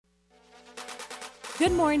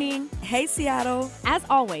Good morning. Hey, Seattle. As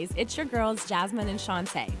always, it's your girls, Jasmine and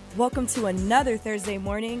Shantae. Welcome to another Thursday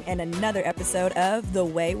morning and another episode of The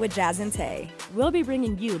Way with Jazz and Tay. We'll be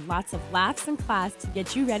bringing you lots of laughs and class to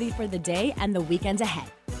get you ready for the day and the weekend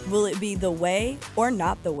ahead. Will it be the way or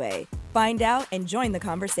not the way? Find out and join the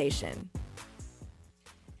conversation.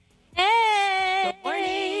 Hey! Good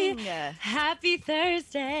morning. Happy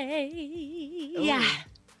Thursday. Ooh. Yeah.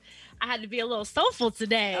 I had to be a little soulful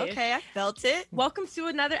today. Okay, I felt it. Welcome to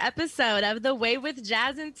another episode of The Way with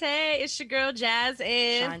Jazz and Tay. It's your girl, Jazz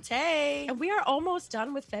and Shantae. And we are almost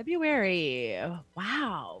done with February.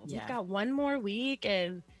 Wow. Yeah. We've got one more week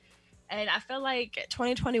and I feel like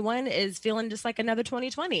 2021 is feeling just like another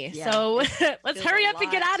 2020. Yeah, so let's hurry up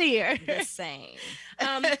and get out of here. The same.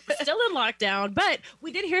 Still in lockdown, but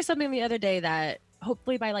we did hear something the other day that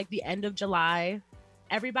hopefully by like the end of July,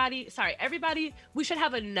 everybody, we should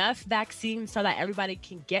have enough vaccines so that everybody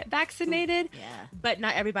can get vaccinated. Yeah. But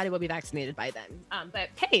not everybody will be vaccinated by then. But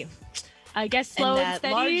hey, I guess slow and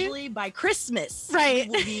steady. Largely by Christmas, right,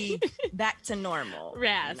 we'll be back to normal.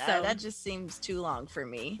 Yeah, so that just seems too long for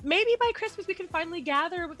me. Maybe by Christmas we can finally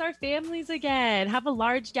gather with our families again. Have a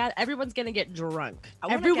large gather. Everyone's gonna get drunk.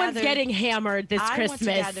 Everyone's getting hammered this Christmas. I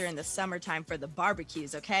want to gather in the summertime for the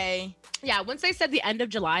barbecues. Okay. Yeah. Once they said the end of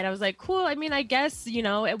July, and I was like, cool. I mean, I guess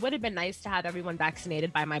it would have been nice to have everyone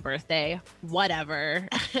vaccinated by my birthday. Whatever.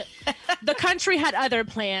 The country had other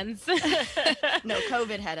plans. No,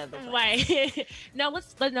 COVID had other plans. Right.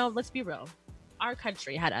 Let's be real. Our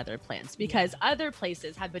country had other plans because other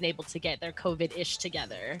places have been able to get their COVID-ish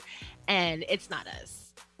together, and it's not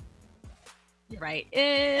us. Right?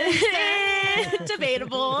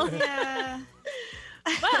 Debatable. Yeah.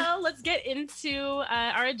 Well, let's get into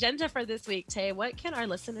our agenda for this week. Tay, what can our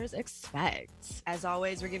listeners expect? As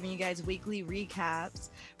always, we're giving you guys weekly recaps.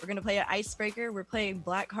 We're going to play an icebreaker. We're playing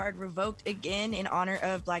Black Card Revoked again in honor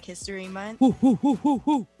of Black History Month.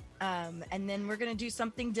 And then we're going to do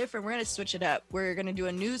something different. We're going to switch it up. We're going to do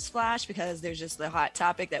a news flash because there's just the hot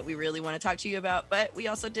topic that we really want to talk to you about. But we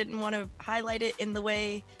also didn't want to highlight it in the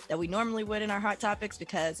way that we normally would in our hot topics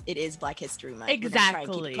because it is Black History Month. Exactly. We're going to try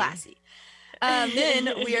and keep it classy.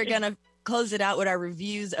 Then we are going to close it out with our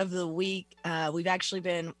reviews of the week. We've actually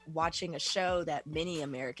been watching a show that many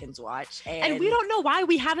Americans watch. And we don't know why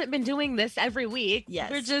we haven't been doing this every week.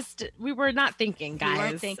 Yes. We were not thinking, guys. We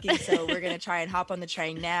weren't thinking, so we're going to try and hop on the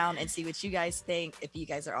train now and see what you guys think, if you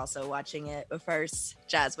guys are also watching it. But first,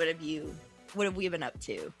 Jazz, what have we been up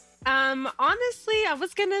to? Honestly, I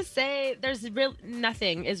was gonna say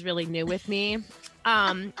nothing is really new with me,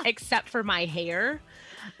 except for my hair.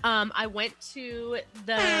 I went to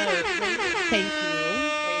the thank you.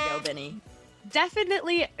 There you go, Benny.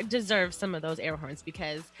 Definitely deserve some of those air horns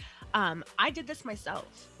because I did this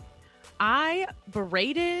myself. I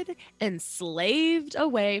braided and slaved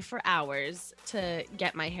away for hours to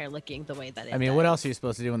get my hair looking the way that it does. What else are you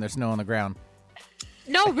supposed to do when there's snow on the ground?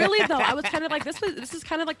 No, really though, I was kind of like, this is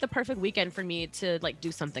kind of like the perfect weekend for me to like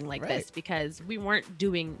do something like this because we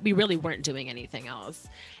really weren't doing anything else.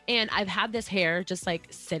 And I've had this hair just like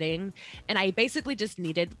sitting, and I basically just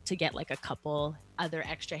needed to get like a couple other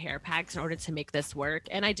extra hair packs in order to make this work.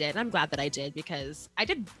 And I did. I'm glad that I did because I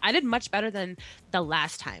did much better than the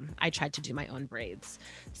last time I tried to do my own braids.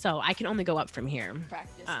 So I can only go up from here.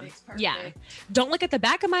 Practice makes perfect. Yeah. Don't look at the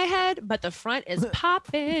back of my head, but the front is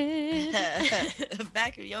popping. The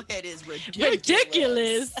back of your head is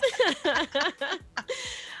ridiculous.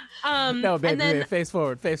 No, baby, and then, face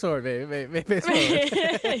forward, baby, face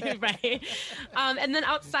forward. Right. And then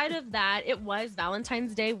outside of that, it was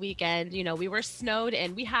Valentine's Day weekend. We were snowed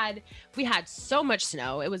and we had so much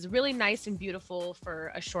snow. It was really nice and beautiful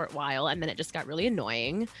for a short while, and then it just got really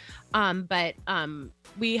annoying. But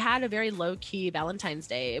we had a very low key Valentine's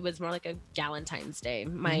Day. It was more like a Galentine's Day.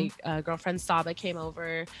 My girlfriend Saba came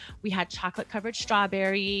over. We had chocolate covered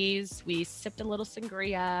strawberries. We sipped a little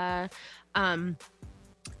sangria.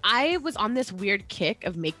 I was on this weird kick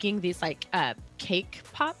of making these like cake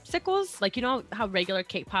popsicles. Like, how regular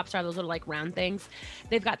cake pops are, those little like round things.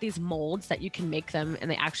 They've got these molds that you can make them, and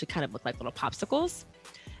they actually kind of look like little popsicles.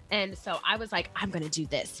 And so I was like, I'm going to do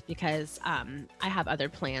this because I have other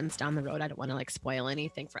plans down the road. I don't want to like spoil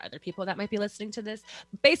anything for other people that might be listening to this.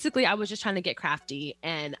 Basically, I was just trying to get crafty,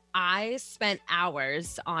 and I spent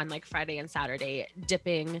hours on like Friday and Saturday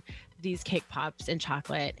dipping these cake pops in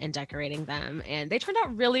chocolate and decorating them. And they turned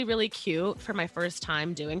out really, really cute for my first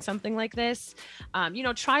time doing something like this.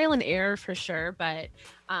 Trial and error for sure, but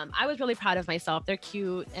I was really proud of myself. They're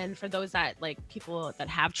cute. And for those that like people that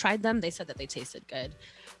have tried them, they said that they tasted good,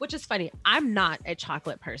 which is funny. I'm not a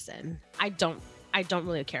chocolate person. I don't I don't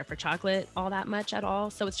really care for chocolate all that much at all.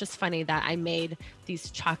 So it's just funny that I made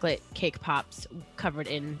these chocolate cake pops covered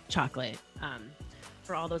in chocolate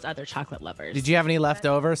for all those other chocolate lovers. Did you have any left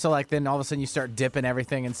over? So like then all of a sudden you start dipping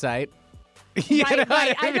everything in sight. Right.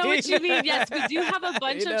 I know what you mean. Yes, we do have a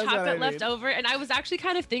bunch He knows of what I chocolate mean. left over. And I was actually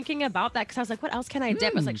kind of thinking about that because I was like, what else can I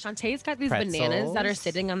dip? I was like, Shantae's got these bananas that are Pretzels.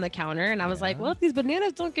 sitting on the counter. And I was like, well, if these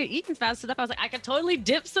bananas don't get eaten fast enough, I was like, I could totally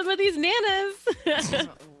dip some of these nanas. Oh,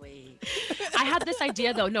 wait. I had this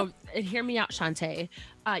idea though. No, and hear me out, Shantae.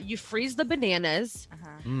 You freeze the bananas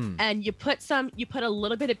and you put a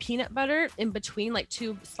little bit of peanut butter in between like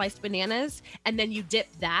 2 sliced bananas. And then you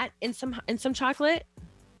dip that in some chocolate.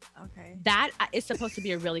 Okay. That is supposed to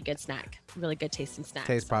be a really good snack, really good tasting snack.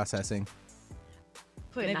 Taste processing.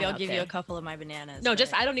 Putting Maybe that I'll out give you there. a couple of my bananas. No,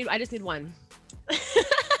 but- I just need one.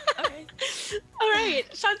 Okay. All right,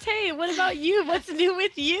 Shantae, what about you? What's new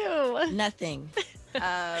with you? Nothing.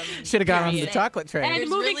 Should have gone on the period. chocolate train. And There's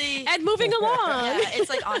moving really- and moving along. Yeah,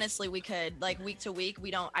 it's like honestly, we could like week to week.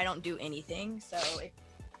 I don't do anything, so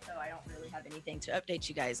I don't really have anything to update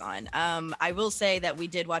you guys on. I will say that we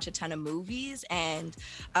did watch a ton of movies, and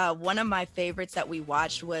one of my favorites that we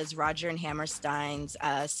watched was Roger and Hammerstein's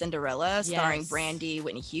Cinderella, starring Yes. Brandy,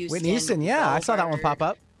 Whitney Houston. Whitney Houston, yeah, I saw that one pop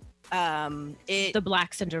up. The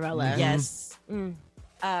Black Cinderella. Yes. Mm.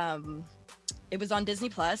 It was on Disney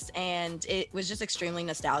Plus, and it was just extremely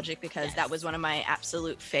nostalgic because that was one of my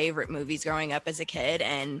absolute favorite movies growing up as a kid.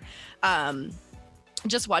 And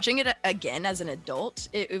just watching it again as an adult,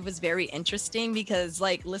 it was very interesting because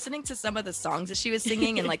like listening to some of the songs that she was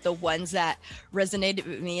singing and like the ones that resonated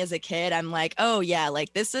with me as a kid, I'm like, oh yeah, like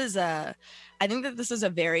I think that this is a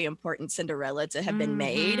very important Cinderella to have been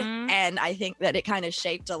made. And I think that it kind of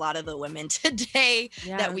shaped a lot of the women today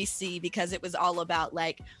that we see, because it was all about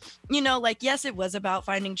like, like, yes, it was about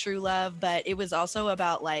finding true love, but it was also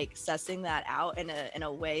about like sussing that out in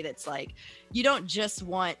a way that's like, you don't just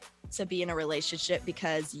want to be in a relationship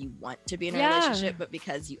because you want to be in a relationship, but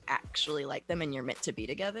because you actually like them and you're meant to be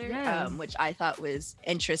together, which I thought was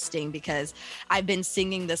interesting because I've been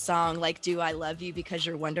singing the song like, do I love you because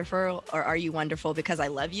you're wonderful, or are you wonderful because I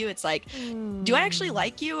love you? It's like, do I actually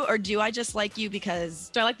like you, or do I just like you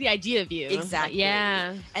because So I like the idea of you. Exactly.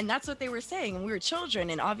 Yeah. And that's what they were saying when we were children,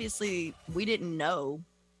 and obviously we didn't know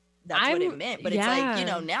that's what it meant, but it's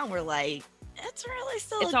like, now we're like, it's really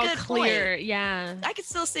still It's a all good clear. point. Yeah. I could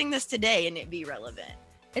still sing this today and it be relevant.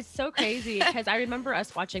 It's so crazy because I remember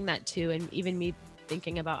us watching that too, and even me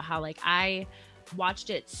thinking about how like I watched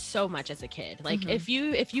it so much as a kid. Like if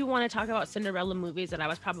you want to talk about Cinderella movies that I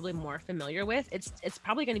was probably more familiar with, it's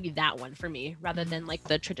probably going to be that one for me rather than like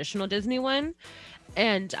the traditional Disney one.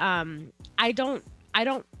 And I don't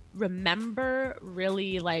remember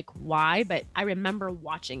really like why, but I remember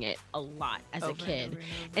watching it a lot as a kid,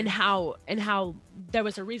 and how there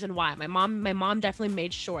was a reason why. My mom definitely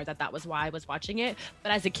made sure that was why I was watching it,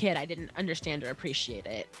 but as a kid I didn't understand or appreciate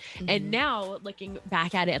it. And now looking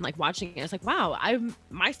back at it and like watching it, it's like, wow,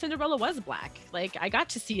 my Cinderella was black. Like I got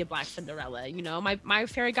to see a black Cinderella, my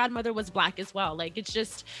fairy godmother was black as well. Like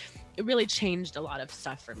it really changed a lot of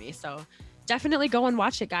stuff for me. So definitely go and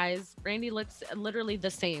watch it, guys. Brandy looks literally the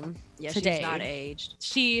same today. She's not aged.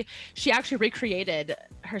 She actually recreated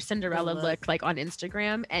her Cinderella look like on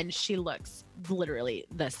Instagram, and she looks literally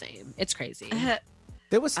the same. It's crazy.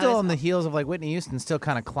 It was still on the heels of like Whitney Houston still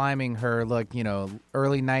kind of climbing her like,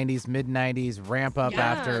 early 90s, mid 90s ramp up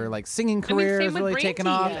after like singing career is really taking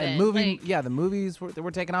off, and moving. The movies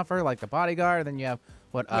were taking off for her, like The Bodyguard. And then you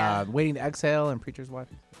have Waiting to Exhale and Preacher's Wife.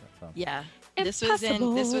 So. Yeah.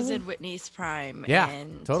 Impossible. This was in Whitney's prime. Yeah,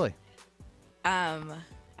 and, totally. I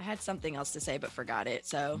had something else to say but forgot it.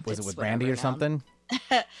 So Was it it's with Brandy or whatever now. something?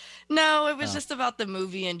 No, it was just about the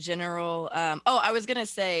movie in general. I was gonna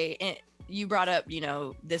say, you brought up,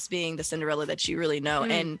 this being the Cinderella that you really know,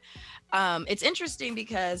 and it's interesting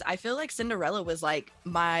because I feel like Cinderella was like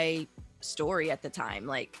my story at the time.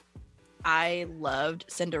 Like I loved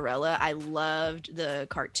Cinderella. I loved the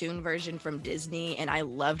cartoon version from Disney, and I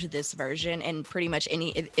loved this version and pretty much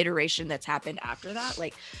any iteration that's happened after that.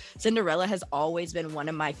 Like Cinderella has always been one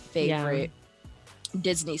of my favorite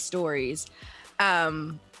Disney stories.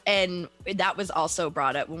 And that was also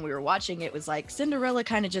brought up when we were watching. It was like Cinderella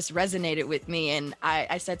kind of just resonated with me. And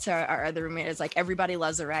I said to our other roommate, it's like, everybody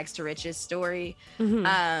loves a rags to riches story.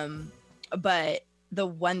 But the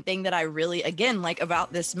one thing that I really, again, like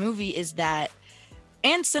about this movie is that,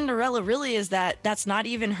 and Cinderella really, is that that's not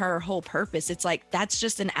even her whole purpose. It's like, that's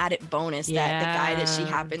just an added bonus that the guy that she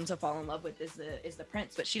happened to fall in love with is the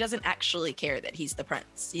prince, but she doesn't actually care that he's the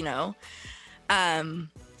prince,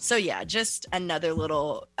 So yeah, just another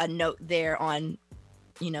a note there on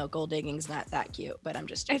gold digging's not that cute, but I'm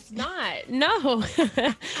just joking. It's not. No.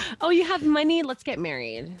 Oh, you have money? Let's get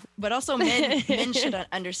married. But also men should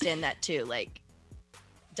understand that too. Like,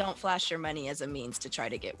 don't flash your money as a means to try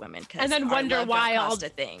to get women, and then wonder why cost a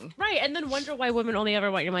thing. Right, and then wonder why women only ever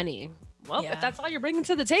want your money. Well, if that's all you're bringing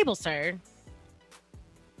to the table, sir.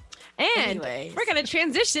 And anyways, we're gonna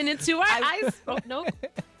transition into our ice. Oh no.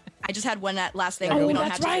 I just had one last thing. Oh, we don't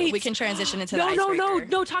that's have to. right. We can transition into the icebreaker.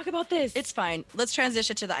 No. Talk about this. It's fine. Let's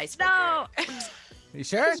transition to the icebreaker. No. You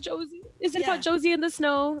sure? Isn't about Josie in the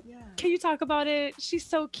snow? Yeah. Can you talk about it? She's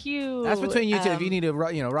so cute. That's between you two. If you need to,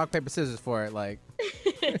 rock paper scissors for it, like.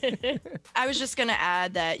 I was just gonna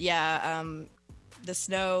add that, the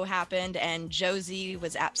snow happened and Josie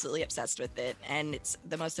was absolutely obsessed with it, and it's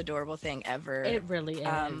the most adorable thing ever. It really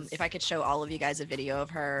is. If I could show all of you guys a video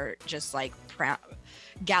of her just like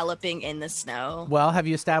galloping in the snow. Well, have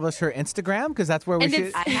you established her Instagram? Because that's where we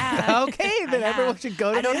should. I have. Okay, then everyone should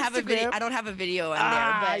go to I don't Instagram. have a video. I don't have a video on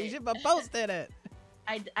there, but you should have posted it.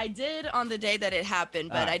 I did on the day that it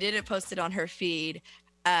happened, but I didn't post it on her feed.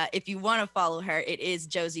 If you want to follow her, it is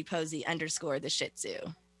Josie Posey _ the Shih Tzu.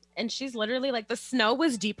 And she's literally like, the snow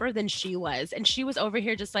was deeper than she was, and she was over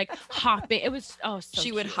here just like hopping. It was so she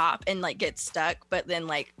cute. would hop and like get stuck, but then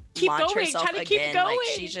like keep launch going, herself try to again. keep going.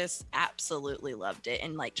 Like she just absolutely loved it,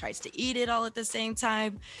 and like tries to eat it all at the same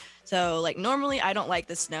time. So like normally I don't like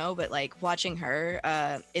the snow, but like watching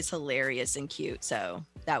her is hilarious and cute. So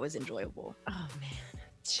that was enjoyable. Oh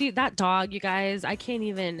man, that dog, you guys, I can't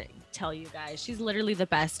even tell you guys. She's literally the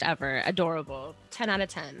best ever. Adorable. 10 out of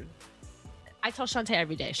 10. I tell Shantae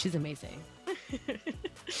every day. She's amazing.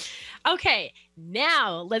 Okay,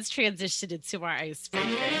 now let's transition into our icebreaker.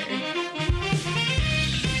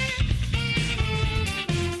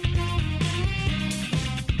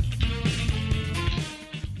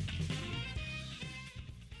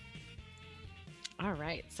 All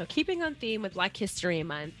right, so keeping on theme with Black History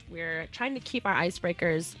Month, we're trying to keep our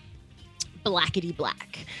icebreakers blackety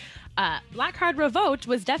black. Black Card Revoked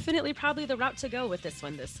was definitely probably the route to go with this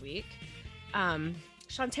one this week.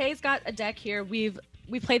 Shantae's got a deck here. We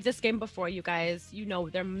played this game before, you guys.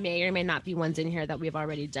 There may or may not be ones in here that we've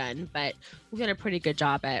already done, but we did a pretty good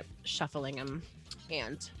job at shuffling them.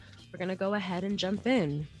 And we're gonna go ahead and jump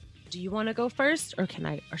in. Do you want to go first, or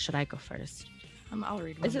should I go first? I'll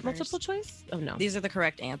read one. Is it first. multiple choice? Oh no. These are the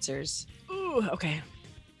correct answers. Ooh, okay.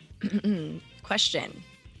 Question: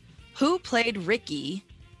 who played Ricky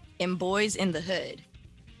in Boys in the Hood?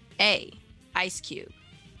 A. Ice Cube.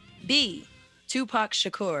 B. Tupac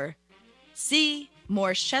Shakur. C.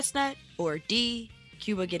 Morris Chestnut. Or D.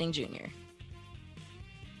 Cuba Gooding Jr.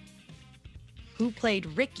 Who played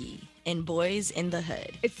Ricky in Boys in the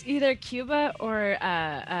Hood? It's either Cuba or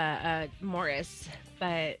Morris,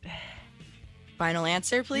 but final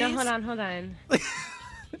answer, please. No, hold on.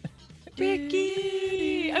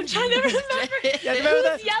 Ricky. I'm trying to remember.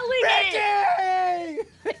 Who's yelling it?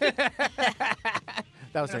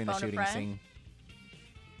 That was during the shooting scene.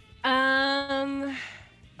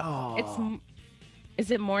 Is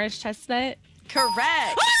it Morris Chestnut?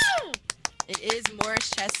 Correct. It is Morris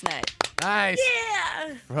Chestnut. Nice.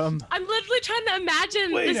 Yeah. I'm literally trying to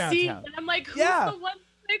imagine the scene, and I'm like, who's the one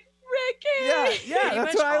like Ricky? Yeah.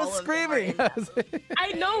 That's why I was screaming.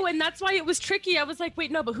 I know, and that's why it was tricky. I was like,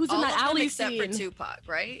 wait, no, but who's in that alley except scene? for Tupac,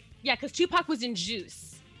 right? Yeah, because Tupac was in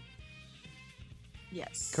Juice.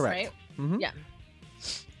 Yes. Correct. Right? Mm-hmm. Yeah.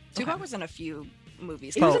 Tupac was in a few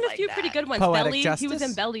movies. He was in a few pretty good ones. Poetic Belly. Justice? He was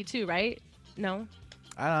in Belly too, right? No.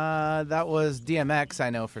 That was DMX. I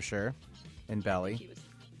know for sure. In Belly.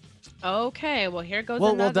 Okay. Well, here goes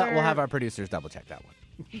we'll another. We'll have our producers double check that one.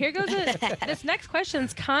 Here goes this next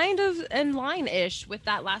question's kind of in line-ish with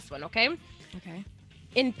that last one. Okay. Okay.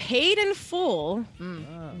 In Paid in Full,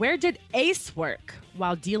 where did Ace work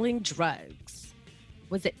while dealing drugs?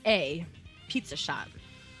 Was it A, pizza shop,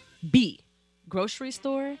 B, grocery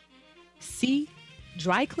store, C,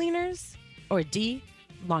 dry cleaners, or D,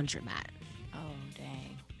 laundromat? Oh,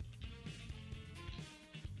 dang.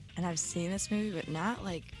 And I've seen this movie, but not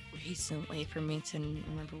like recently for me to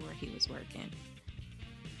remember where he was working.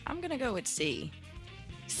 I'm going to go with C.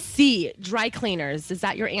 C, dry cleaners. Is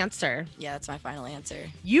that your answer? Yeah, that's my final answer.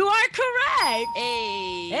 You are correct.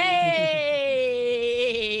 Hey.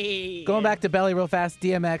 Hey. Going back to Belly real fast,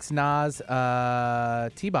 DMX, Nas,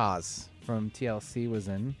 T-Boz from TLC was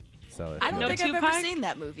in. So I don't think I've ever seen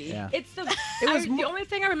that movie. Yeah. It's the the only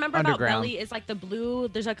thing I remember about Belly is like the blue.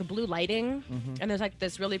 There's like a blue lighting, and there's like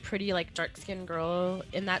this really pretty like dark skinned girl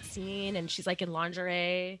in that scene, and she's like in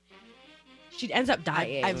lingerie. She ends up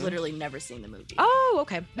dying. I've literally never seen the movie. Oh,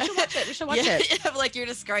 okay. We should watch it. We should watch it. Like you're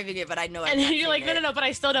describing it, but I know. And then you're like, no, but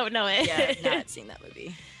I still don't know it. Yeah, I've not seen that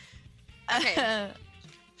movie. Okay.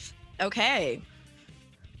 Okay.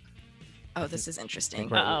 Oh, this is interesting.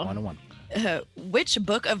 1-1. Which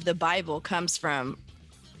book of the Bible comes from?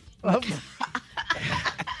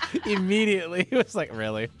 Immediately, he was like,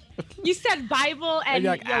 "Really?" You said Bible, and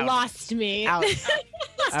like, you lost me. I'm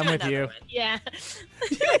with you. Yeah.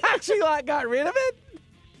 You actually got rid of it,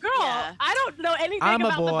 girl. Yeah. I don't know anything I'm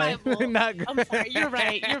about a boy. the Bible. Not I'm sorry. You're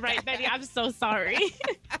right, Betty. I'm so sorry.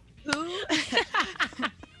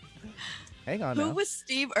 Hang on. Who now. was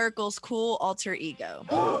Steve Urkel's cool alter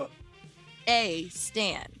ego? A.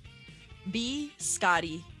 Stan. B.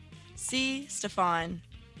 Scotty. C. Stefan.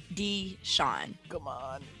 D. Sean. Come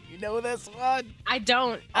on, you know this one. I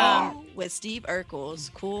don't. With Steve Urkel's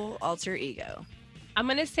cool alter ego. I'm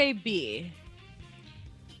gonna say B.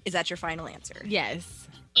 Is that your final answer? Yes.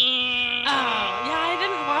 Oh, yeah, I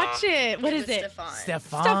didn't watch it. What is it? Stefan.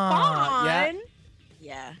 Stefan.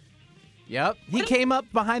 Yeah. Yep. He came up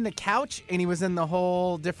behind the couch and he was in the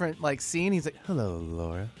whole different like scene. He's like, "Hello,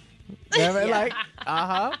 Laura." Never like,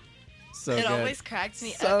 So it good. always cracks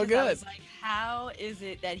me so up. Good. I was like, how is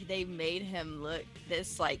it that they made him look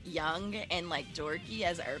this like young and like dorky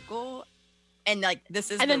as Urkel? And like this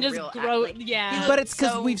is and the then just real grow, like, yeah. But it's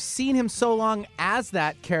because we've seen him so long as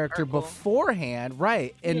that character Urkel. beforehand,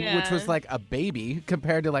 right? And which was like a baby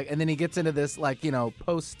compared to like, and then he gets into this like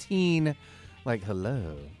post-teen, like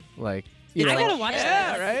hello, like I gotta watch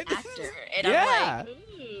that, that right? actor, and Yeah. I'm like,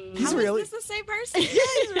 He's how really is this the same person?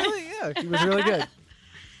 he was really good.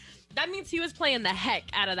 That means he was playing the heck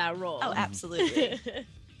out of that role. Oh, absolutely.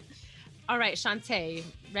 All right, Shantae,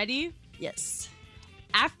 ready? Yes.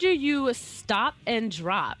 After you stop and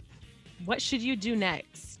drop, what should you do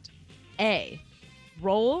next? A,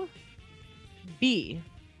 roll. B,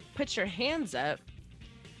 put your hands up.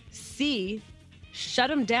 C, shut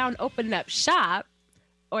them down, open up shop.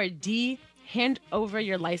 Or D, hand over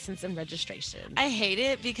your license and registration. I hate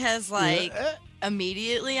it because like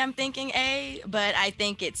immediately I'm thinking A, but I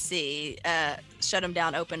think it's C. Shut them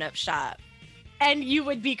down, open up shop. And you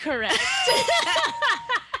would be correct.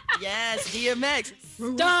 Yes, DMX.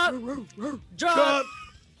 Stop, drop,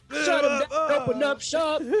 shut them down, open up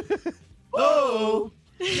shop. Oh,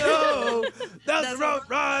 no, that's the road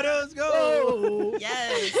riders go.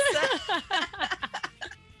 Yes.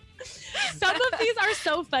 Some of these are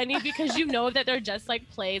so funny because you know that they're just like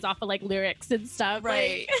plays off of like lyrics and stuff.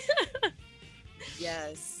 Right. Like.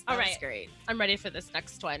 Yes. All That's right. great. I'm ready for this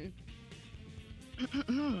next one.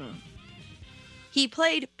 He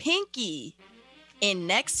played Pinky in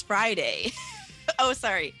Next Friday. Oh,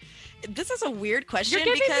 sorry. This is a weird question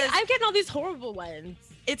because I'm getting all these horrible ones.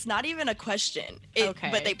 it's not even a question. Okay.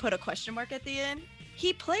 But they put a question mark at the end.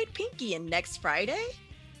 He played Pinky in Next Friday.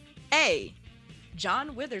 A.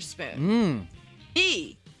 John Witherspoon.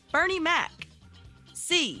 B. Bernie Mac.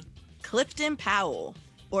 C. Clifton Powell.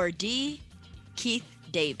 Or D. Keith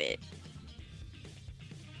David.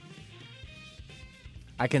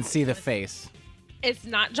 I can see the face. It's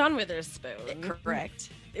not John Witherspoon. Correct.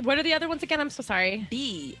 What are the other ones again? I'm so sorry.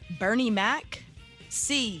 B. Bernie Mac.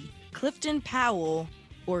 C. Clifton Powell.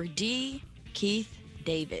 Or D. Keith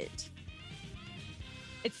David.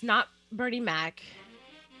 It's not Bernie Mac.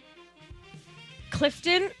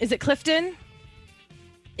 Clifton? Is it Clifton?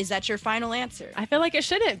 Is that your final answer? I feel like it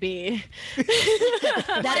shouldn't be.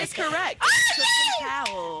 That is correct. Clifton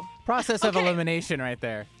Powell. Process of elimination right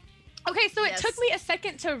there. Okay, so it Yes. took me a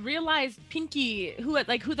second to realize Pinky, who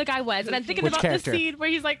the guy was, and I'm thinking Which about character? the scene where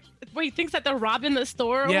he thinks that they're robbing the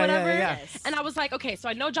store or Yeah, whatever. yeah. Yes. And I was like, okay, so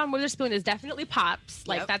I know John Witherspoon is definitely Pops.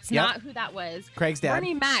 Like Yep. that's Yep. not who that was. Craig's dad.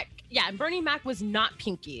 Bernie Mac. Yeah, and Bernie Mac was not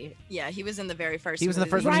Pinky. Yeah, he was in the very first He was in the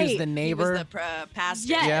movie. first one. He was Right. the He neighbor. was the pastor.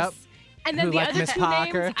 Yes. Yep. And then Who the liked other Miss two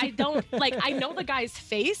Parker. names, I don't like. I know the guy's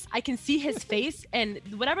face. I can see his face, and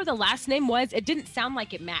whatever the last name was, it didn't sound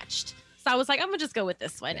like it matched. So I was like, I'm gonna just go with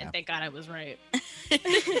this one, Yeah. and thank God I was right.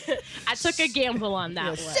 I took a gamble on that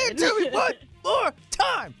one. Say it to me one more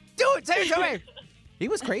time. Do it. Say it to me. He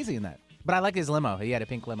was crazy in that. But I like his limo. He had a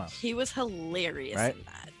pink limo. He was hilarious Right. in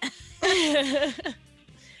that.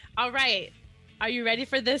 All right, are you ready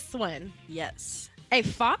for this one? Yes. A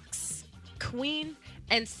Fox, Queen,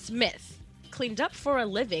 and Smith cleaned up for a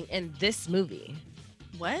living in this movie.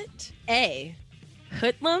 What? A.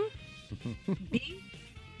 Hoodlum. B.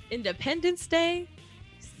 Independence Day.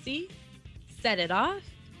 C. Set It Off.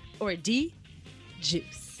 Or D.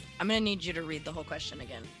 Juice. I'm gonna need you to read the whole question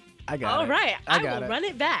again. I got All it. right, I I got will it. run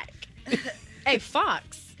it back. A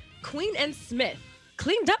Fox, Queen, and Smith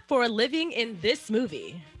cleaned up for a living in this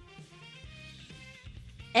movie.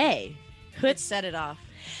 A. Let's set it off.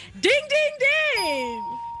 Ding, ding,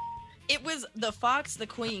 ding. It was the Fox, the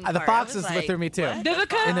Queen. The Fox is what threw me too.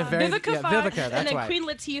 Vivica, Vivica, Fox, that's and then right. Queen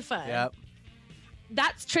Latifah. Yep.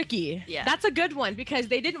 That's tricky. Yeah. That's a good one because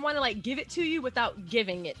they didn't want to like give it to you without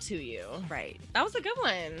giving it to you. Right. That was a good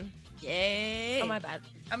one. Yay. Oh, my bad.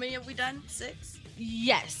 How many have we done? 6?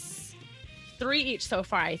 Yes. 3 each so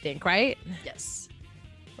far, I think, right? Yes.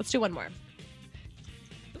 Let's do one more.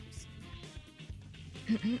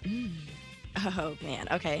 Oh, man.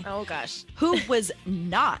 Okay. Oh, gosh. Who was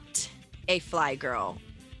not a fly girl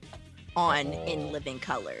on In Living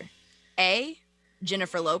Color? A.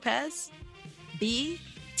 Jennifer Lopez. B.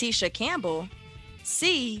 Tisha Campbell.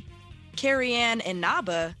 C. Carrie-Ann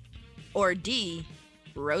Inaba. Or D.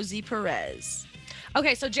 Rosie Perez.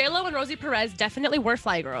 Okay, so J-Lo and Rosie Perez definitely were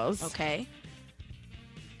fly girls. Okay.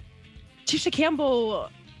 Tisha Campbell,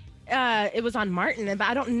 it was on Martin, but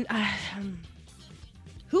I don't...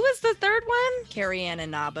 who is the third one? Carrie-Ann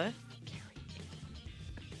Inaba.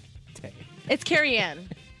 It's Carrie-Ann.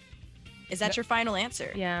 Is that your final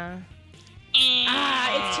answer? Yeah.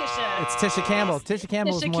 It's Tisha. It's Tisha Campbell. Tisha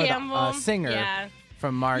Campbell is more the singer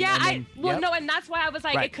from Martin. Yeah, and then, no, and that's why I was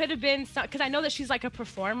like, it could have been, because I know that she's like a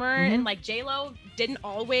performer, and like J-Lo didn't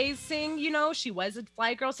always sing, you know, she was a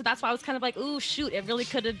fly girl, so that's why I was kind of like, ooh, shoot, it really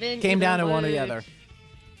could have been. Came down to one or the other.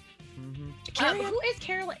 Who is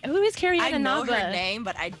Carrie-Ann Inaba? I know her name,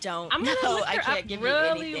 but I don't I'm gonna know. look her I can't up give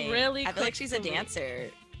really, you anything. really I feel like she's a quickly. dancer.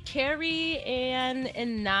 Carrie-Ann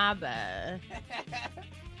Inaba.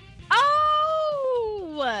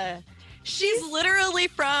 Oh! She's literally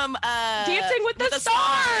from Dancing with the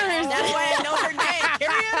Stars. That's why I know her name.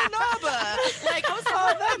 Carrie-Ann Inaba. Like,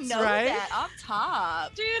 I know that off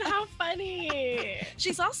top. Dude, how funny.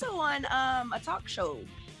 She's also on a talk show.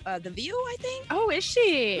 The View, I think. Oh, is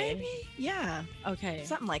she? Maybe. Yeah. Okay.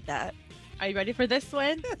 Something like that. Are you ready for this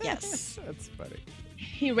one? Yes. That's funny.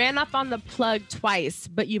 He ran up on the plug twice,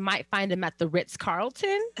 but you might find him at the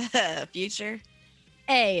Ritz-Carlton. Future.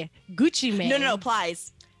 A. Gucci Mane. No,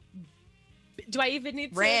 Plies. Do I even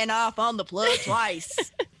need to? Ran off on the plug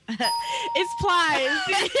twice. It's Plies.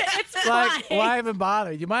 It's Plies. Like, why even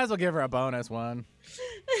bother? You might as well give her a bonus one.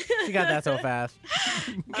 She got that so fast.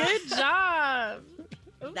 Good job.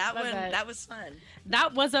 Oops, that was fun.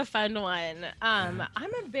 That was a fun one. I'm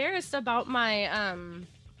embarrassed about my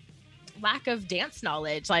lack of dance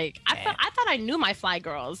knowledge. Like I thought I knew my fly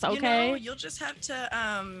girls. Okay, you know, you'll just have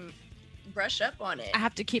to brush up on it. I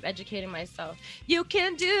have to keep educating myself. You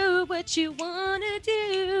can do what you want to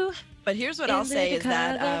do. But here's what I'll say is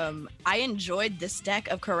that I enjoyed this deck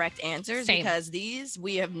of correct answers because these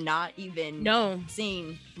we have not even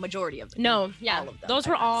seen majority of them. No, yeah, all of them, those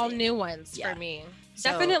were all new ones for me. So,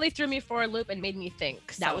 definitely threw me for a loop and made me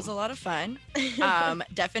think. So. That was a lot of fun.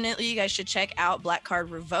 Definitely, you guys should check out Black Card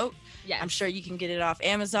Revoked. Yeah, I'm sure you can get it off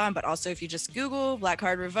Amazon, but also if you just Google Black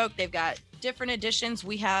Card Revoked, they've got different editions.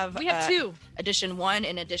 We have 2. Edition 1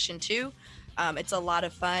 and Edition 2. It's a lot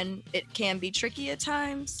of fun. It can be tricky at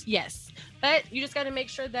times. Yes, but you just got to make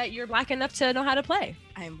sure that you're black enough to know how to play.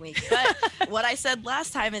 I'm weak. But what I said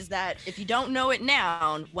last time is that if you don't know it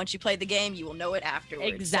now, once you play the game, you will know it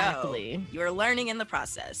afterwards. Exactly. So you're learning in the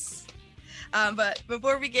process. But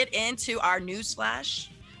before we get into our news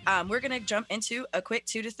flash, we're going to jump into a quick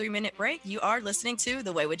 2 to 3 minute break. You are listening to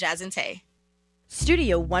The Way with Jazz and Tay.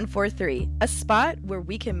 Studio 143, a spot where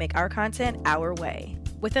we can make our content our way.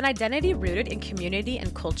 With an identity rooted in community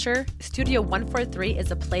and culture, Studio 143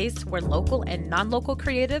 is a place where local and non-local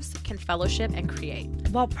creatives can fellowship and create.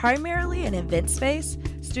 While primarily an event space,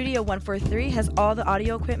 Studio 143 has all the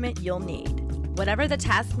audio equipment you'll need. Whatever the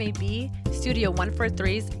task may be, Studio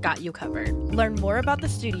 143's got you covered. Learn more about the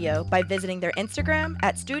studio by visiting their Instagram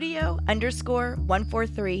at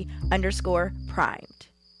studio_143_primed.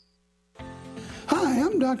 Hi,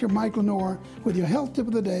 I'm Dr. Mike Lenore with your health tip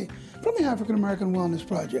of the day from the African American Wellness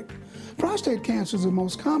Project. Prostate cancer is the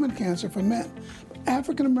most common cancer for men, but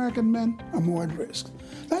African American men are more at risk.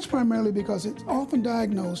 That's primarily because it's often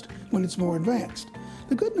diagnosed when it's more advanced.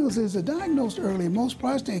 The good news is that diagnosed early, most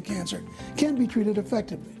prostate cancer can be treated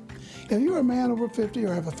effectively. If you're a man over 50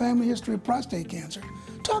 or have a family history of prostate cancer,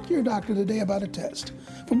 talk to your doctor today about a test.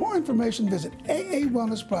 For more information, visit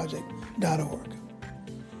aawellnessproject.org.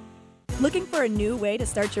 Looking for a new way to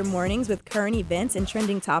start your mornings with current events and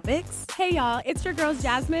trending topics? Hey y'all, it's your girls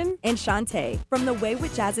Jasmine and Shantae from The Way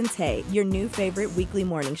with Jazz and Tay, your new favorite weekly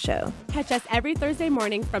morning show. Catch us every Thursday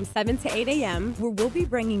morning from 7 to 8 a.m. where we'll be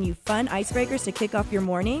bringing you fun icebreakers to kick off your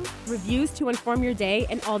morning, reviews to inform your day,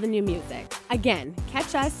 and all the new music. Again,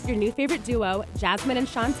 catch us, your new favorite duo, Jasmine and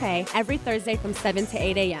Shantae, every Thursday from 7 to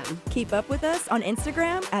 8 a.m. Keep up with us on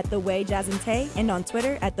Instagram at The Way Jazz and Tay and on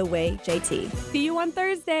Twitter at The Way JT. See you on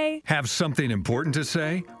Thursday. Have something important to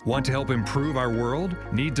say? Want to help improve our world?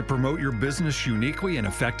 Need to promote your business uniquely and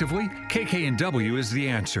effectively? KKNW is the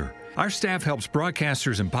answer. Our staff helps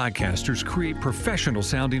broadcasters and podcasters create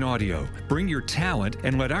professional-sounding audio. Bring your talent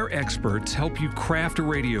and let our experts help you craft a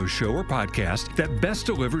radio show or podcast that best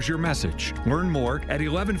delivers your message. Learn more at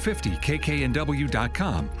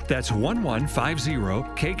 1150kknw.com. That's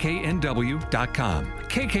 1150kknw.com.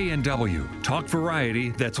 KKNW, talk variety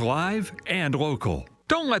that's live and local.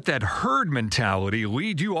 Don't let that herd mentality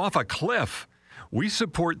lead you off a cliff. We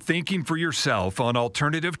support thinking for yourself on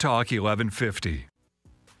Alternative Talk 1150.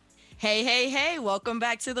 Hey, welcome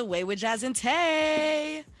back to The Way with Jazz and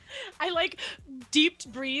Tay. I deep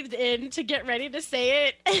breathed in to get ready to say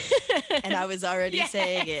it. And I was already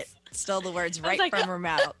saying it. Stole the words right from her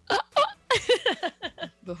mouth.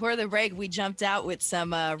 Before the break, we jumped out with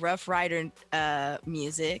some Rough Rider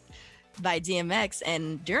music by DMX.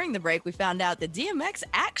 And during the break, we found out that DMX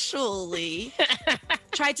actually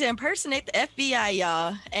tried to impersonate the FBI,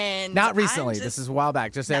 y'all. And not recently. This is a while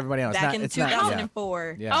back. Just so everybody knows. Back in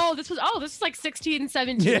 2004. Yeah. This was like 16,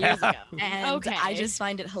 17 years ago. And I just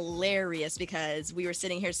find it hilarious because we were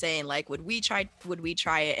sitting here saying, like, would we try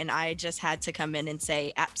it? And I just had to come in and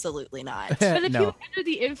say, absolutely not. But if you were under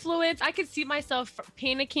the influence, I could see myself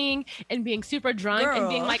panicking and being super drunk and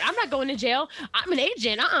being like, I'm not going to jail. I'm an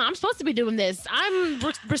agent. I'm supposed to be doing this. I'm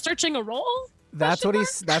researching a role. That's what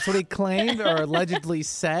he claimed or allegedly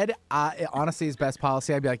said. Honestly, his best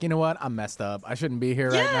policy, I'd be like, you know what? I'm messed up. I shouldn't be here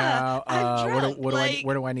right now. I'm drunk.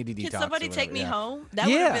 Where do I need to detox? Can somebody take me home? That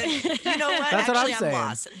would have been, you know what? That's Actually, what I'm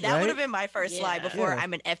lost. That would have been my first lie before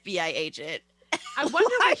I'm an FBI agent. I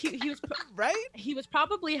wonder if he was right. He was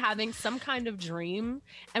probably having some kind of dream,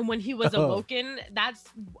 and when he was awoken, that's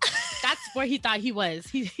where he thought he was.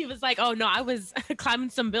 He was like, "Oh no, I was climbing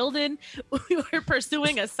some building. We were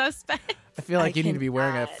pursuing a suspect." I feel like you need to be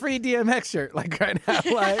wearing a free DMX shirt, like right now.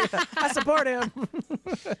 Like, I support him. I'm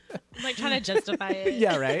like trying to justify it.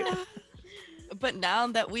 Yeah, right. But now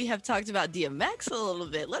that we have talked about DMX a little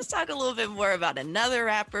bit, let's talk a little bit more about another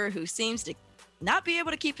rapper who seems to not be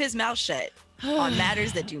able to keep his mouth shut on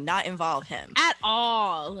matters that do not involve him at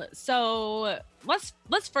all. So let's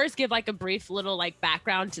first give like a brief little like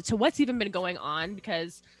background to what's even been going on,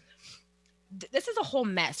 because this is a whole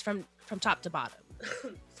mess from top to bottom.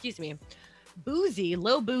 Excuse me.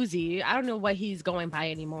 Lil Boosie, I don't know what he's going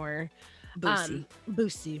by anymore.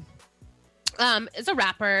 Boosie is a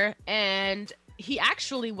rapper, and he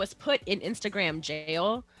actually was put in Instagram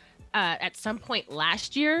jail at some point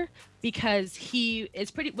last year because he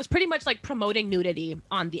was pretty much like promoting nudity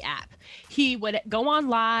on the app. He would go on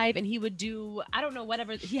live and he would do, I don't know,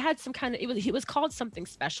 whatever. He had some kind of, it was called something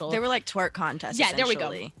special. They were like twerk contests. Yeah, there we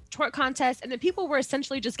go. Twerk contests. And then people were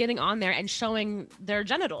essentially just getting on there and showing their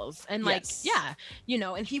genitals and like,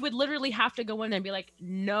 and he would literally have to go in and be like,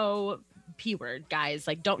 no P word, guys,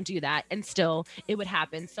 like don't do that. And still it would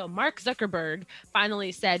happen. So Mark Zuckerberg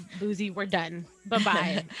finally said, Boosie, we're done.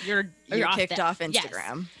 Bye-bye. You're kicked off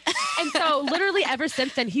Instagram. Yes. And so literally ever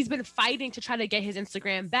since then, he's been fighting to try to get his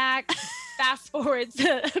Instagram back. Fast forward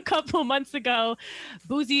to a couple months ago,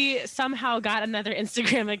 Boosie somehow got another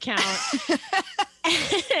Instagram account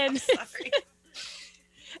and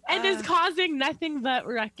is causing nothing but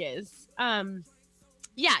ruckus.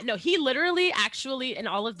 He literally actually in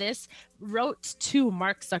all of this wrote to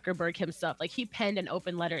Mark Zuckerberg himself. Like he penned an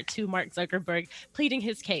open letter to Mark Zuckerberg pleading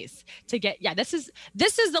his case to get, this is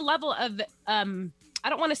the level of, I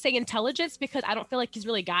don't want to say intelligence because I don't feel like he's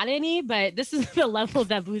really got any, but this is the level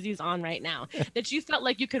that Boosie's on right now. That you felt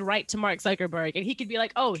like you could write to Mark Zuckerberg and he could be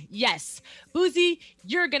like, oh, yes, Boosie,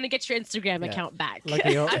 you're going to get your Instagram account back.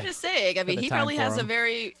 I'm just saying, I mean, he probably has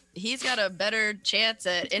he's got a better chance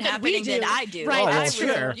at it happening than I do. Right.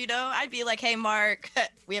 I'd be like, hey, Mark,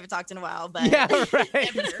 we haven't talked in a while, but how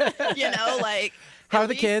are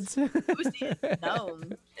the kids? Boosie's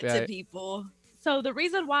known to people. So the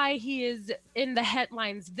reason why he is in the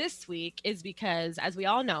headlines this week is because, as we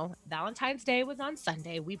all know, Valentine's Day was on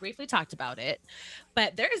Sunday. We briefly talked about it.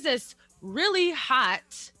 But there's this really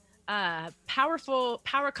hot, powerful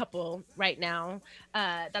power couple right now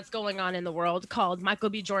that's going on in the world called Michael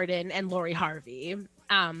B. Jordan and Lori Harvey.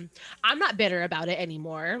 I'm not bitter about it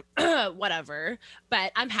anymore, whatever,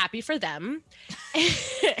 but I'm happy for them.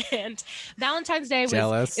 And Valentine's Day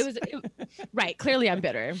was, right. Clearly I'm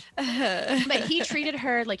bitter, but he treated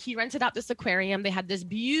her like, he rented out this aquarium. They had this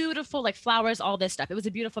beautiful, like, flowers, all this stuff. It was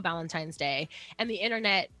a beautiful Valentine's Day. And the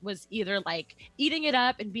internet was either like eating it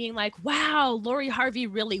up and being like, wow, Lori Harvey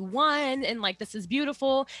really won. And like, this is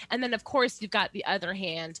beautiful. And then of course you've got the other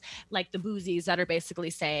hand, like the Boosies that are basically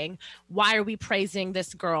saying, why are we praising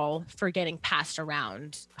this girl for getting passed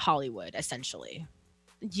around Hollywood, essentially?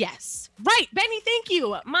 Yes. Right. Benny, thank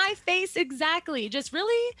you. My face, exactly. Just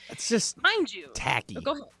really, it's just, mind you, tacky.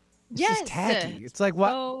 Go ahead. It's just tacky. It's like,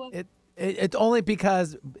 what? It's only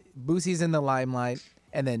because Boosie's in the limelight,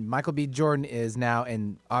 and then Michael B. Jordan is now,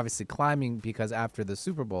 and obviously climbing because after the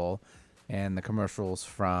Super Bowl and the commercials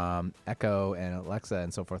from Echo and Alexa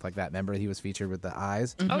and so forth like that. Remember, he was featured with the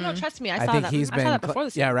eyes. Oh no, trust me, I saw that. I saw that before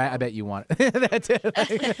the Super Bowl. Yeah, right. I bet you want it. That's it.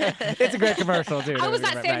 It's a great commercial, dude. I was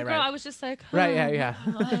that same girl. I was just like, oh. Right, yeah.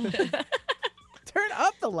 Turn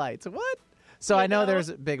up the lights. What? So I know there's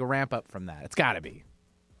a big ramp up from that. It's got to be.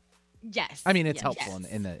 Yes. I mean, it's helpful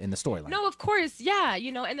in the storyline. No, of course, yeah.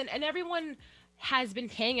 And everyone has been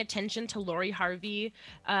paying attention to Lori Harvey,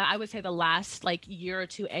 I would say the last like year or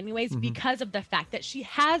two anyways, because of the fact that she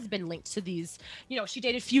has been linked to these, she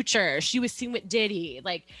dated Future, she was seen with Diddy,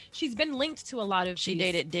 like she's been linked to a lot of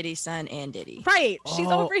dated Diddy's son and Diddy. Right. She's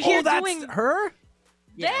over here doing her?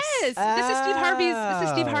 Yes. This is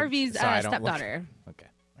Steve Harvey's stepdaughter. Okay.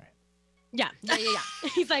 All right. Yeah.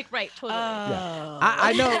 He's like, right, totally. Yeah.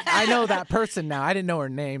 I know that person now. I didn't know her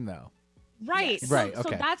name though. Right. Yes. Right. So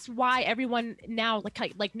that's why everyone now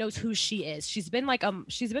like knows who she is. She's been like a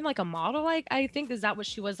model, like I think. Is that what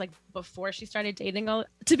she was like before she started dating? To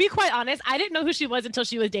be quite honest, I didn't know who she was until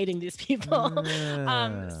she was dating these people.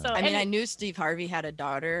 I knew Steve Harvey had a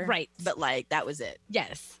daughter. Right. But like that was it.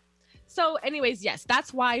 Yes. So anyways, yes,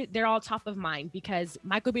 that's why they're all top of mind, because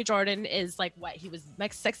Michael B. Jordan is like he was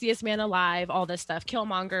like sexiest man alive, all this stuff,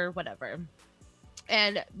 Killmonger, whatever.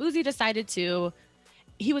 And Boosie decided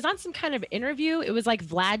he was on some kind of interview. It was like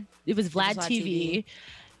Vlad TV.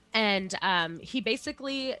 And he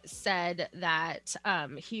basically said that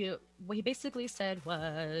what he basically said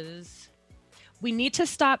was, we need to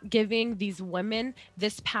stop giving these women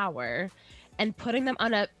this power and putting them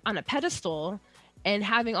on a pedestal and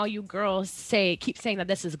having all you girls keep saying that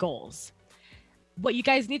this is goals. What you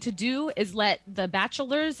guys need to do is let the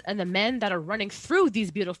bachelors and the men that are running through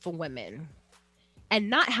these beautiful women and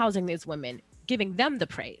not housing these women, giving them the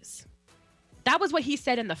praise. That was what he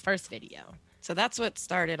said in the first video. So that's what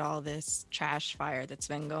started all this trash fire that's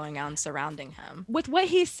been going on surrounding him. With what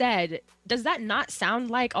he said, does that not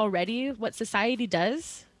sound like already what society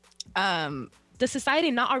does? Does society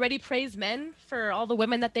not already praise men for all the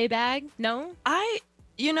women that they bag? No? I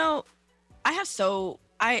don't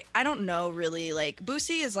know really. Like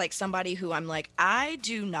Boosie is like somebody who I'm like, I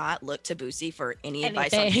do not look to Boosie for any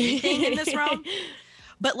advice on anything in this realm.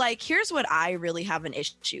 But like, here's what I really have an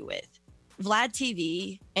issue with. Vlad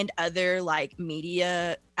TV and other like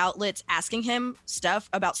media outlets asking him stuff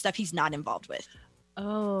about stuff he's not involved with.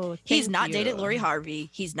 Oh, he's not dated Lori Harvey.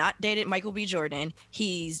 He's not dated Michael B. Jordan.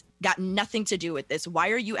 He's got nothing to do with this.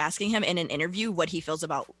 Why are you asking him in an interview what he feels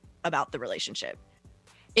about the relationship?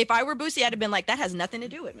 If I were Boosie, I'd have been like, that has nothing to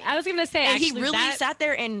do with me. I was going to say, and he really sat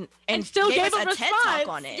there and still gave us a TED talk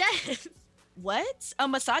on it. Yes. What? A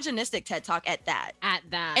misogynistic TED talk at that.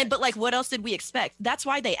 But like, what else did we expect? That's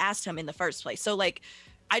why they asked him in the first place. So like,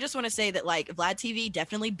 I just want to say that like Vlad TV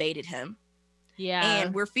definitely baited him. Yeah.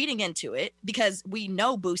 And we're feeding into it because we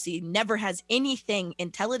know Boosie never has anything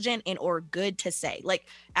intelligent and or good to say. Like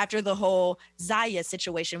after the whole Zaya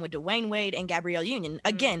situation with Dwayne Wade and Gabrielle Union,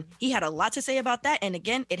 again, he had a lot to say about that. And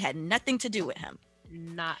again, it had nothing to do with him.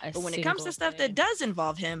 But when it comes to stuff that does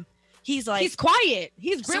involve him, he's quiet.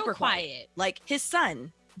 He's super real quiet. Like his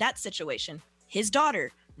son, that situation, his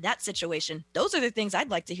daughter, that situation. Those are the things I'd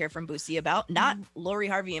like to hear from Boosie about, not Lori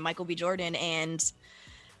Harvey and Michael B. Jordan and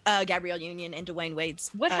Gabrielle Union and Dwayne Wade's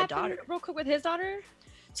what happened daughter. Real quick with his daughter?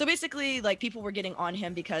 So basically, like people were getting on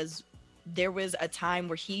him because there was a time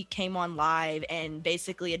where he came on live and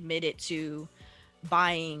basically admitted to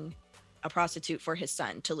buying a prostitute for his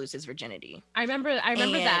son to lose his virginity. I remember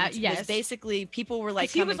that. Yes. Basically, people were like,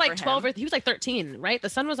 he was like 12 or he was like 13, right? The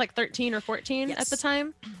son was like 13 or 14 at the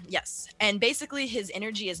time. Yes. And basically, his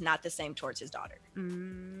energy is not the same towards his daughter.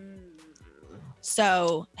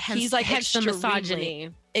 So he's like extremely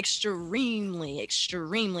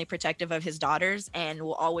protective of his daughters and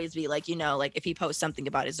will always be like, like if he posts something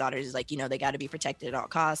about his daughters, he's like, they got to be protected at all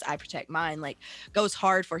costs. I protect mine, like goes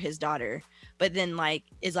hard for his daughter, but then like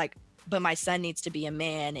is like but my son needs to be a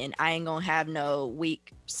man, and I ain't gonna have no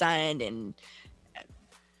weak son. And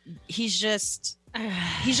he's just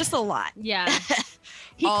a lot. Yeah.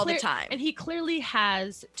 All the time. And he clearly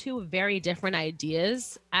has two very different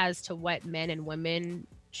ideas as to what men and women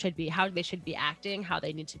should be, how they should be acting, how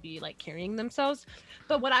they need to be like carrying themselves.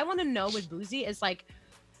 But what I want to know with Boosie is like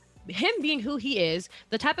him being who he is,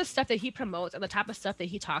 the type of stuff that he promotes and the type of stuff that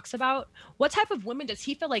he talks about. What type of women does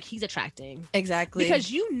he feel like he's attracting? Exactly.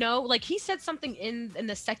 Because like he said something in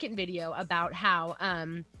the second video about how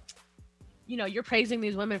you're praising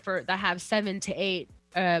these women that have 7 to 8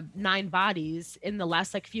 9 bodies in the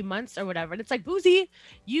last like few months or whatever. And it's like, Boosie,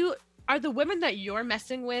 are the women that you're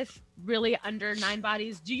messing with really under 9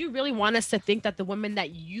 bodies? Do you really want us to think that the women that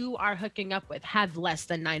you are hooking up with have less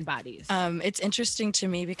than 9 bodies? It's interesting to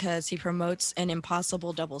me because he promotes an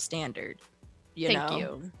impossible double standard. Thank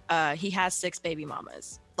you. He has 6 baby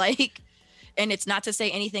mamas. Like, and it's not to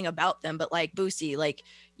say anything about them, but like Boosie, like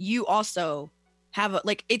you also have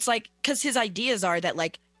it's like, because his ideas are that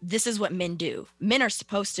like, this is what men do. Men are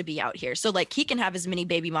supposed to be out here. So like he can have as many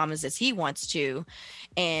baby mamas as he wants to,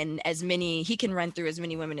 and he can run through as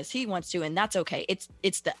many women as he wants to, and that's okay.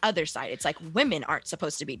 It's the other side. It's like women aren't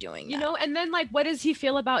supposed to be doing that. And then like, what does he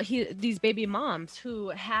feel about these baby moms who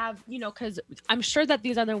have, because I'm sure that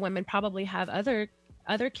these other women probably have other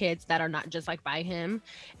kids that are not just like by him,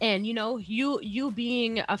 and you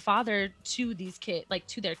being a father to these kids, like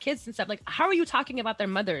to their kids and stuff, like how are you talking about their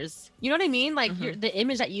mothers? You know what I mean? Like the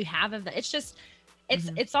image that you have of that, it's just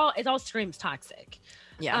it all screams toxic.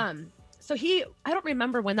 Yeah. So I don't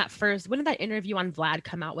remember when did that interview on Vlad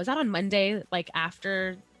come out? Was that on Monday, like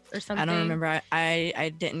after or something? I don't remember.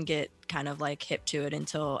 I didn't get kind of like hip to it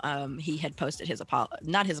until he had posted his follow-up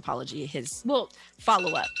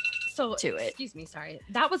to it. Excuse me, sorry.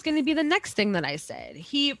 That was going to be the next thing that I said.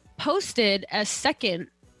 He posted a second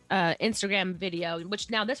Instagram video, which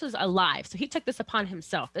now this was a live. So he took this upon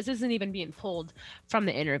himself. This isn't even being pulled from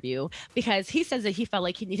the interview, because he says that he felt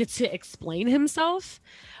like he needed to explain himself,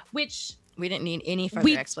 which we didn't need any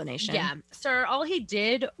further explanation. Yeah. Sir, all he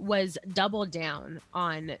did was double down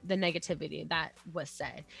on the negativity that was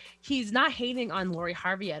said. He's not hating on Lori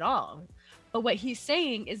Harvey at all. But what he's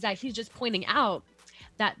saying is that he's just pointing out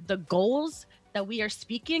that the goals that we are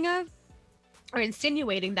speaking of are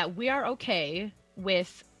insinuating that we are okay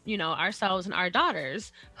with, ourselves and our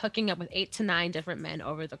daughters hooking up with 8 to 9 different men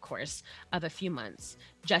over the course of a few months,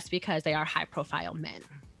 just because they are high profile men.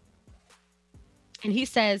 And he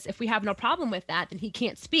says, if we have no problem with that, then he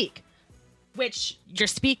can't speak, which you're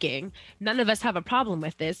speaking. None of us have a problem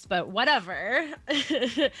with this, but whatever.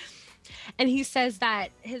 And he says that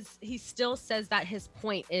he still says that his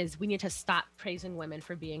point is we need to stop praising women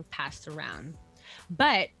for being passed around,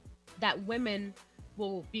 but that women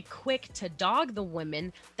will be quick to dog the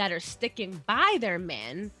women that are sticking by their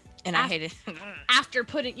men. And I hate it. After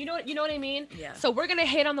putting, you know what I mean? Yeah. So we're going to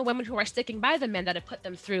hate on the women who are sticking by the men that have put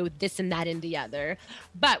them through this and that and the other,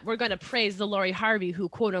 but we're going to praise the Lori Harvey who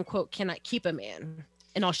quote unquote cannot keep a man,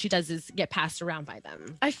 and all she does is get passed around by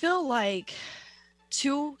them. I feel like,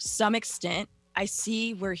 to some extent, I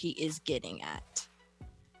see where he is getting at.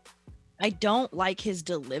 I don't like his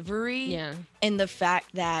delivery and the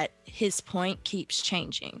fact that his point keeps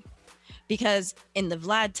changing. Because in the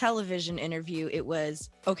Vlad television interview, it was,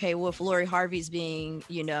 okay, well, if Lori Harvey's being,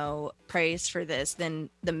 praised for this, then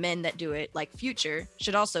the men that do it, like Future,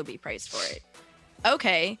 should also be praised for it.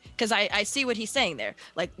 Okay, because I see what he's saying there.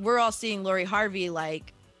 Like, we're all seeing Lori Harvey,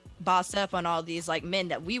 like, boss up on all these like men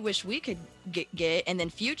that we wish we could get, and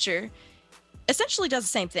then Future essentially does the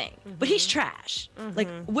same thing, but he's trash. Like,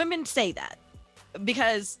 women say that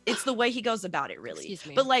because it's the way he goes about it, really.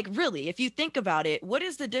 But like, really, if you think about it, what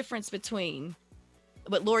is the difference between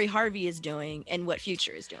what Lori Harvey is doing and what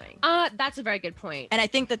Future is doing? That's a very good point. And I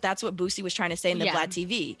think that that's what Boosie was trying to say in the Vlad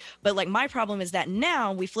TV. But like, my problem is that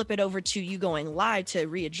now we flip it over to you going live to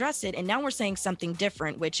readdress it, and now we're saying something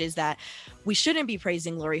different, which is that we shouldn't be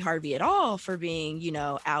praising Lori Harvey at all for being,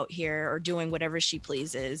 out here or doing whatever she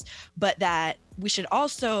pleases, but that we should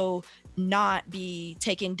also not be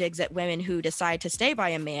taking digs at women who decide to stay by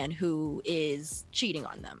a man who is cheating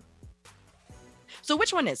on them. So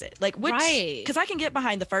which one is it? Like, which? Because I can get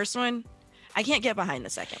behind the first one, I can't get behind the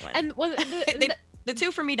second one. And the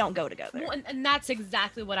two for me don't go together. Well, and that's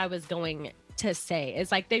exactly what I was going to say.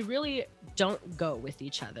 Is like, they really don't go with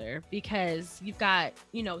each other, because you've got,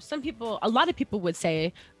 a lot of people would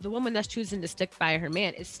say the woman that's choosing to stick by her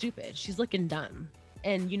man is stupid. She's looking dumb.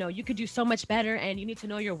 And, you could do so much better, and you need to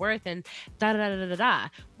know your worth, and da da da da da.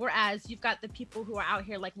 Whereas you've got the people who are out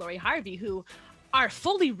here like Lori Harvey, who are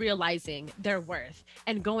fully realizing their worth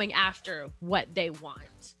and going after what they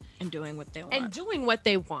want. and doing what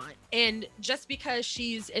they want. And just because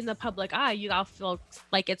she's in the public eye, you all feel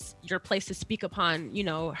like it's your place to speak upon, you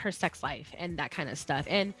know, her sex life and that kind of stuff.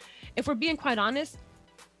 And if we're being quite honest,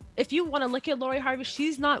 if you want to look at Lori Harvey,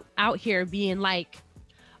 she's not out here being like,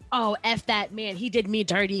 oh, F that man, he did me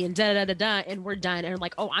dirty and da-da-da-da, and we're done. And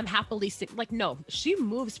like, oh, I'm happily sick. Like, no, she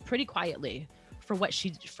moves pretty quietly for what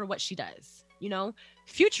she does, you know?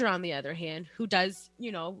 Future, on the other hand, who does,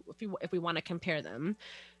 you know, if we want to compare them,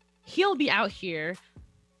 he'll be out here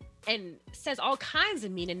and says all kinds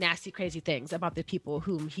of mean and nasty, crazy things about the people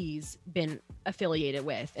whom he's been affiliated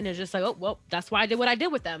with. And it's just like, oh, well, that's why I did what I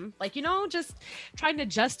did with them. Like, you know, just trying to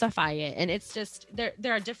justify it. And it's just, there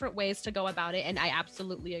are different ways to go about it. And I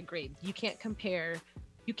absolutely agree. You can't compare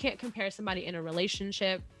somebody in a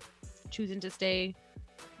relationship choosing to stay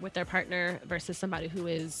with their partner versus somebody who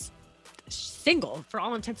is single, for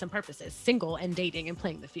all intents and purposes, single and dating and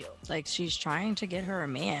playing the field. Like, she's trying to get her a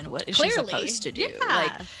man. What is Clearly, she supposed to do? Yeah.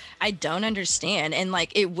 Like, I don't understand. And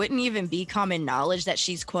like, it wouldn't even be common knowledge that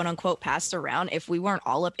she's quote unquote passed around if we weren't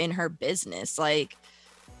all up in her business. Like,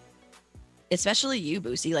 especially you,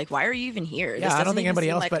 Boosie. Like, why are you even here? Yeah, I don't think anybody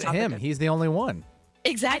else but him. He's the only one.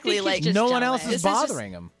 Exactly. Like, no one else is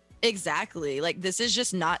bothering him. Exactly. Like, this is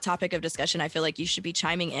just not topic of discussion. I feel like you should be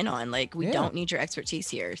chiming in on. Like, we don't need your expertise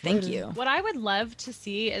here. Thank you. What I would love to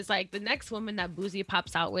see is like the next woman that Boosie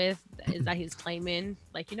pops out with is that he's claiming,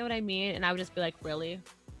 like, you know what I mean? And I would just be like, really?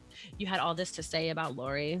 You had all this to say about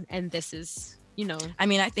Lori, and this is, you know. I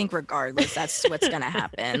mean, I think regardless, that's what's gonna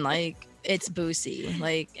happen. Like, it's Boosie.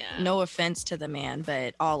 Like, no offense to the man,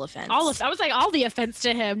 but all offense. I was like, all the offense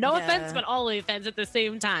to him. No offense, but all the offense at the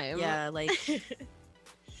same time. Yeah, like.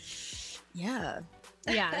 Yeah.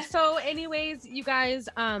 So anyways, you guys,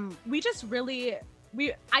 we just really,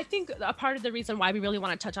 I think a part of the reason why we really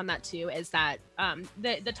want to touch on that too is that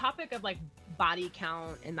the topic of like body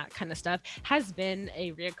count and that kind of stuff has been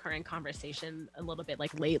a reoccurring conversation a little bit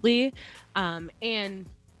like lately. And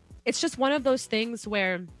it's just one of those things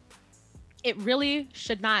where it really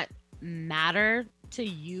should not matter to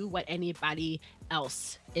you what anybody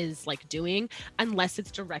else is like doing unless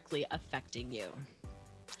it's directly affecting you.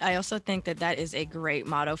 I also think that is a great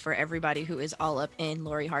motto for everybody who is all up in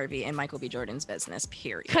Lori Harvey and Michael B. Jordan's business,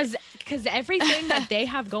 period. Because everything that they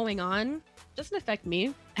have going on doesn't affect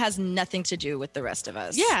me. Has nothing to do with the rest of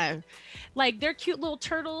us. Yeah. Like their cute little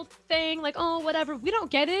turtle thing, like, oh, whatever. We don't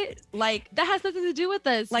get it. Like, that has nothing to do with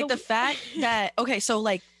us. Like, the fact that, okay, so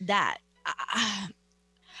like that,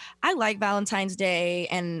 I like Valentine's Day,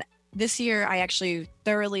 and this year, I actually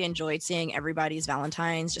thoroughly enjoyed seeing everybody's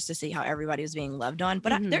Valentine's just to see how everybody was being loved on.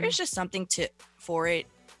 But there is just something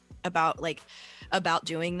about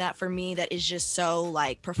doing that for me that is just so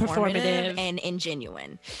like performative and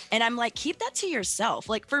ingenuine. And I'm like, keep that to yourself.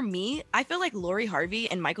 Like, for me, I feel like Lori Harvey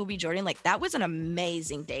and Michael B. Jordan, like, that was an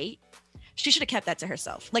amazing date. She should have kept that to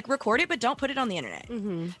herself. Like, record it, but don't put it on the internet.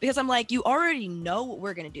 Because I'm like, you already know what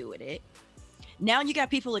we're going to do with it. Now you got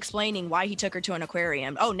people explaining why he took her to an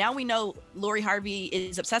aquarium. Oh, now we know Lori Harvey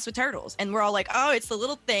is obsessed with turtles. And we're all like, oh, it's the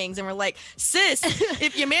little things. And we're like, sis,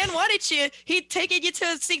 if your man wanted you, he'd taken you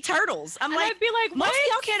to see turtles. I'm like, I'd be like, most of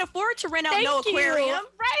y'all can't afford to rent out no aquarium.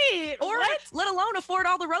 Right. Or let alone afford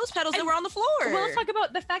all the rose petals that were on the floor. Well, let's talk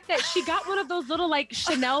about the fact that she got one of those little like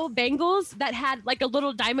Chanel bangles that had like a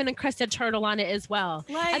little diamond encrusted turtle on it as well.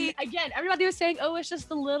 Like, and again, everybody was saying, oh, it's just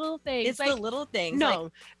the little things. It's like, the little things. No,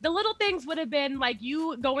 like, the little things would have been like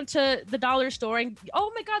you going to the dollar store and, oh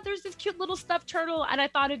my God, there's this cute little stuffed turtle and I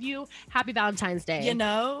thought of you. Happy Valentine's Day. You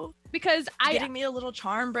know? Because getting me a little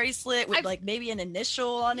charm bracelet with like maybe an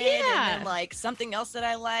initial on it and then like something else that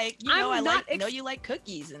I like. You know, I know you like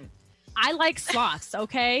cookies and I like sloths,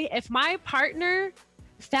 okay? If my partner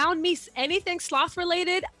found me anything sloth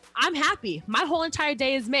related, I'm happy. My whole entire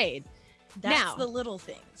day is made. That's the little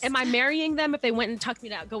things. Am I marrying them if they went and tucked me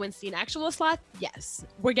to go and see an actual sloth? Yes.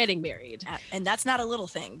 We're getting married. And that's not a little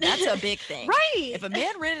thing. That's a big thing. Right. If a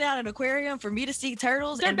man rented out an aquarium for me to see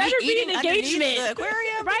turtles there and better be be eating an engagement. The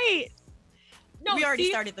aquarium. Right. No, we already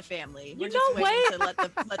started the family. We're just waiting to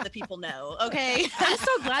let the people know. Okay. I'm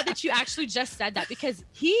so glad that you actually just said that because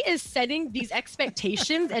he is setting these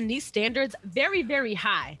expectations and these standards very, very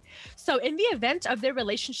high. So in the event of their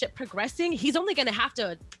relationship progressing, he's only going to have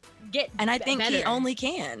to get And I think better. He only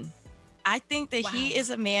can. I think that he is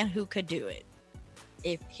a man who could do it.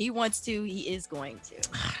 If he wants to, he is going to.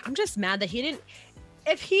 I'm just mad that he didn't.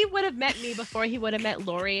 If he would have met me before he would have met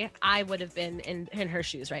Lori, I would have been in her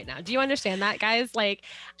shoes right now. Do you understand that, guys? Like,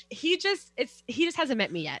 he just hasn't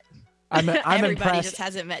met me yet. I'm Everybody impressed. just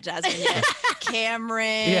hasn't met Jasmine yet.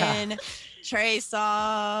 Cameron, Trey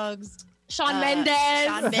Songz, Shawn Mendes.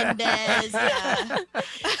 Yeah.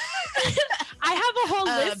 I have a whole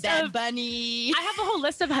list Bad of Bunny. I have a whole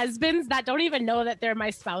list of husbands that don't even know that they're my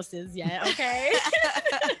spouses yet. Okay.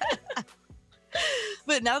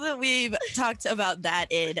 But now that we've talked about that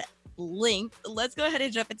in length, let's go ahead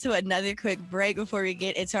and jump into another quick break before we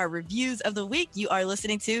get into our reviews of the week. You are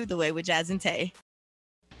listening to The Way with Jazz and Tay.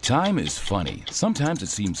 Time is funny. Sometimes it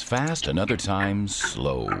seems fast and other times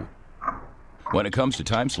slow. When it comes to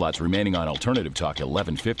time slots remaining on Alternative Talk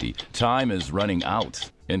 1150, time is running out.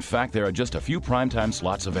 In fact, there are just a few primetime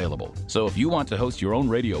slots available. So if you want to host your own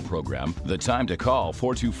radio program, the time to call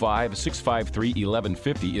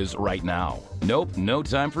 425-653-1150 is right now. Nope, no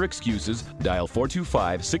time for excuses. Dial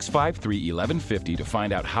 425-653-1150 to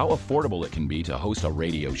find out how affordable it can be to host a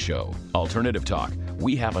radio show. Alternative Talk,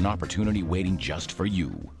 we have an opportunity waiting just for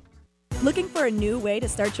you. Looking for a new way to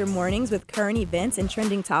start your mornings with current events and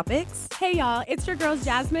trending topics? Hey y'all, it's your girls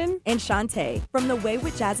Jasmine and Shantae from The Way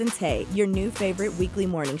with Jazz and Tay, your new favorite weekly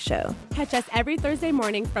morning show. Catch us every Thursday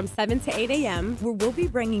morning from 7 to 8 a.m. where we'll be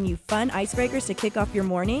bringing you fun icebreakers to kick off your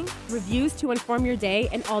morning, reviews to inform your day,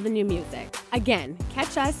 and all the new music. Again,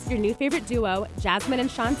 catch us, your new favorite duo, Jasmine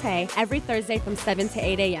and Shantae, every Thursday from 7 to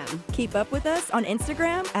 8 a.m. Keep up with us on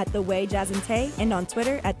Instagram at The Way Jazz and Tay and on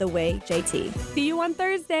Twitter at The Way JT. See you on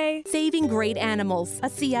Thursday. Saving Great Animals, a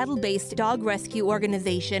Seattle-based dog rescue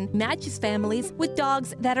organization, matches families with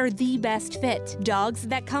dogs that are the best fit. Dogs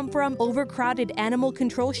that come from overcrowded animal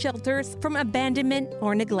control shelters, from abandonment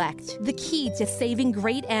or neglect. The key to Saving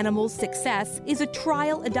Great Animals' success is a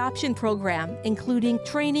trial adoption program, including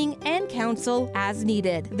training and counsel as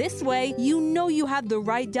needed. This way, you know you have the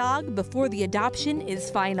right dog before the adoption is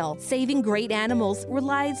final. Saving Great Animals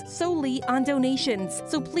relies solely on donations,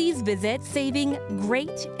 so please visit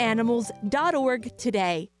savinggreatanimals.org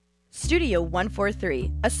today. Studio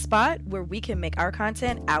 143, a spot where we can make our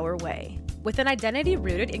content our way. With an identity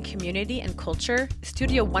rooted in community and culture,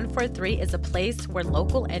 Studio 143 is a place where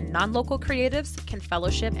local and non-local creatives can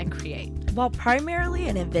fellowship and create. While primarily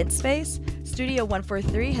an event space, Studio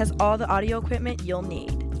 143 has all the audio equipment you'll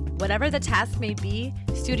need. Whatever the task may be,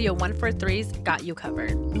 Studio 143's got you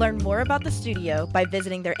covered. Learn more about the studio by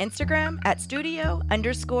visiting their Instagram at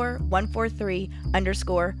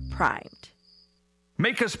studio_143_primed.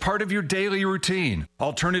 Make us part of your daily routine.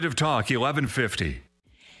 Alternative Talk 1150.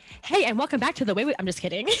 Hey, and welcome back to The Way with... I'm just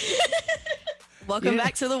kidding. Welcome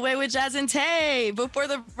back to The Way with Jazz and Tay. Before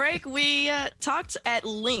the break, we talked at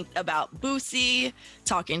length about Boosie,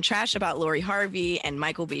 talking trash about Lori Harvey and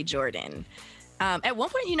Michael B. Jordan. At one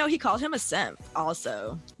point, he called him a simp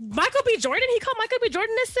also. Michael B. Jordan? He called Michael B.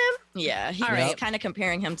 Jordan a simp? Yeah, he was kind of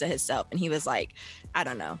comparing him to himself. And he was like, I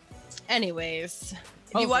don't know. Anyways...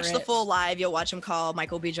 If you watch the full live, you'll watch him call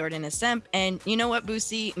Michael B. Jordan a simp. And you know what,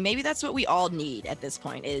 Boosie? Maybe that's what we all need at this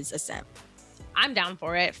point is a simp. I'm down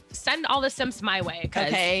for it. Send all the simps my way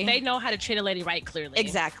because they know how to treat a lady right, clearly.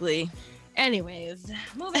 Exactly. Anyways,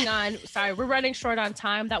 moving on. Sorry, we're running short on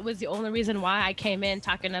time. That was the only reason why I came in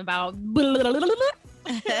talking about...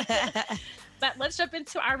 But let's jump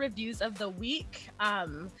into our reviews of the week.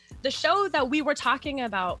 The show that we were talking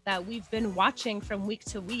about that we've been watching from week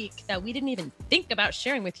to week that we didn't even think about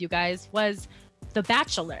sharing with you guys was The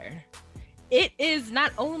Bachelor. It is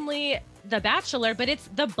not only The Bachelor, but it's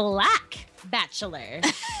The Black Bachelor.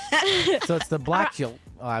 So it's the Blackchiller.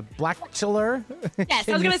 Yes,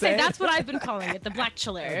 I was going to say that's what I've been calling it, The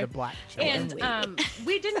Blackchiller. The Blackchiller. And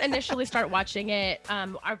we didn't initially start watching it.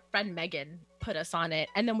 Our friend Megan put us on it,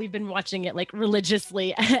 and then we've been watching it like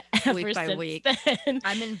religiously week by week. Then.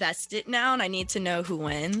 I'm invested now, and I need to know who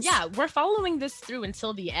wins. Yeah, we're following this through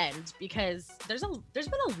until the end because there's been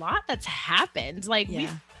a lot that's happened. Like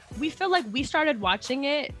we feel like we started watching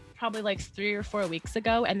it probably like 3 or 4 weeks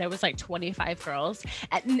ago, and there was like 25 girls,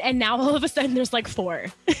 and now all of a sudden there's like 4.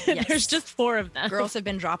 Yes. There's just 4 of them. Girls have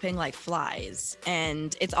been dropping like flies,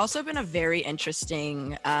 and it's also been a very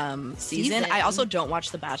interesting season. I also don't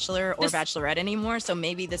watch The Bachelor or Bachelorette anymore, so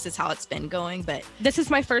maybe this is how it's been going. But this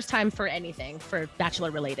is my first time for anything for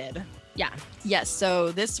Bachelor related. Yeah. Yes.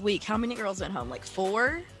 So this week, how many girls went home? Like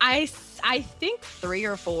 4? I think 3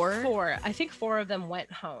 or 4. 4. I think 4 of them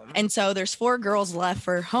went home. And so there's 4 girls left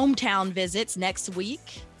for hometown visits next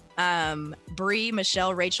week. Bree,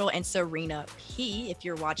 Michelle, Rachel, and Serena P. If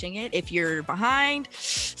you're watching it, if you're behind,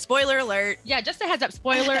 spoiler alert. Yeah, just a heads up,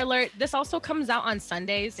 spoiler alert. This also comes out on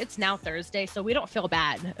Sundays. It's now Thursday, so we don't feel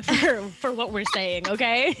bad for what we're saying.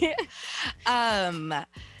 Okay.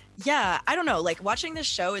 Yeah, I don't know. Like watching this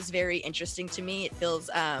show is very interesting to me. It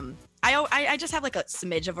feels I just have like a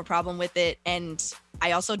smidge of a problem with it, and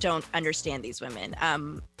I also don't understand these women.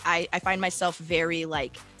 I find myself very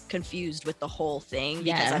like confused with the whole thing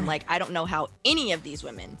because I'm like, I don't know how any of these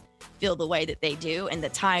women feel the way that they do and the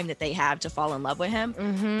time that they have to fall in love with him.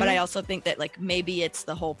 Mm-hmm. But I also think that like maybe it's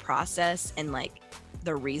the whole process and like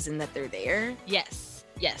the reason that they're there.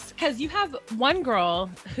 Yes, because you have one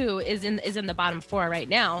girl who is in the bottom 4 right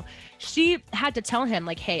now. She had to tell him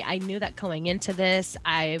like, hey, I knew that going into this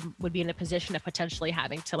I would be in a position of potentially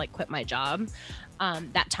having to like quit my job.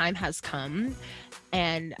 That time has come,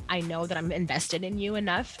 and I know that I'm invested in you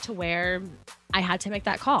enough to where I had to make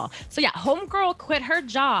that call. So yeah, homegirl quit her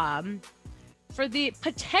job for the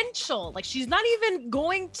potential, like she's not even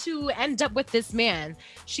going to end up with this man.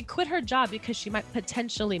 She quit her job because she might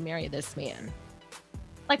potentially marry this man.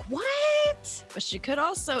 Like, what? But she could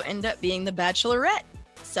also end up being the Bachelorette.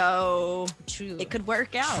 So True. It could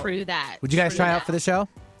work out. True that. Would you guys try out for the show?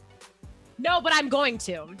 No, but I'm going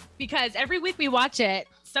to, because every week we watch it,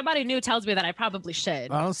 somebody new tells me that I probably should.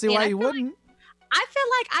 I don't see why you wouldn't. I feel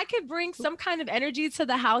like I could bring some kind of energy to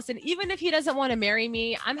the house, and even if he doesn't want to marry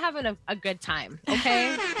me, I'm having a good time,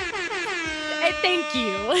 okay? Hey, thank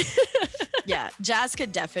you. Yeah, Jazz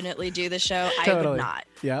could definitely do the show. Totally. I would not.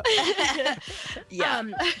 Yeah. Yeah.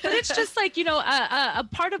 But it's just like, you know, a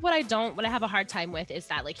part of what I have a hard time with is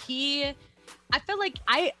that like I feel like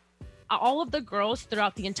all of the girls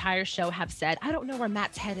throughout the entire show have said, I don't know where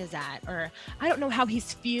Matt's head is at, or I don't know how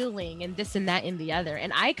he's feeling, and this and that and the other.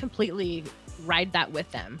 And I completely ride that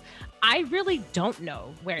with them. I really don't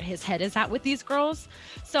know where his head is at with these girls.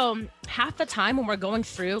 So half the time when we're going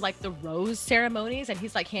through like the rose ceremonies and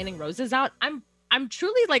he's like handing roses out, I'm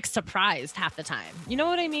truly like surprised half the time. You know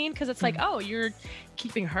what I mean? Because it's like, oh, you're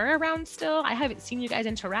keeping her around still? I haven't seen you guys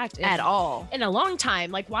interact at all in a long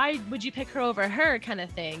time. Like, why would you pick her over her, kind of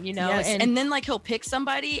thing, you know? Yes. And then like he'll pick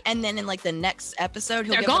somebody, and then in like the next episode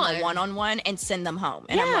he'll give them a one-on-one and send them home.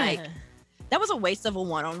 And I'm like, that was a waste of a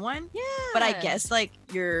one-on-one. Yeah. But I guess like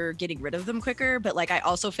you're getting rid of them quicker. But like I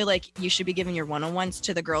also feel like you should be giving your one-on-ones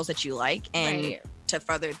to the girls that you like, and to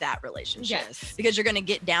further that relationship. Yes. Because you're gonna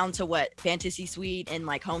get down to what, Fantasy Suite and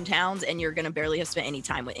like hometowns, and you're gonna barely have spent any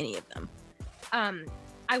time with any of them.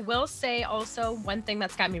 I will say also one thing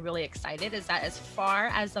that's got me really excited is that as far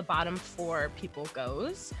as the bottom 4 people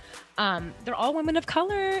goes, they're all women of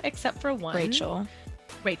color except for one.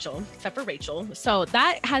 Rachel, except for Rachel. So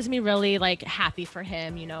that has me really like happy for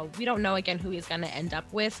him. You know, we don't know again who he's going to end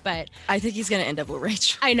up with, but I think he's going to end up with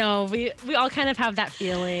Rachel. I know we all kind of have that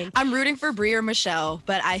feeling. I'm rooting for Brie or Michelle,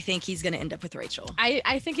 but I think he's going to end up with Rachel.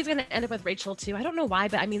 I think he's going to end up with Rachel too. I don't know why,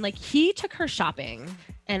 but I mean, like he took her shopping,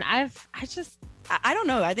 and I don't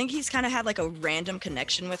know. I think he's kind of had like a random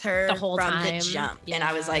connection with her the whole from time. The jump. Yeah. And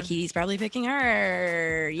I was like, he's probably picking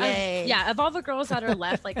her. Yay. Of all the girls that are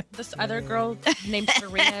left, like this other girl named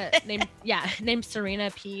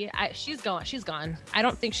Serena P. She's gone. I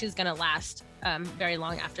don't think she's going to last very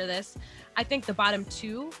long after this. I think the bottom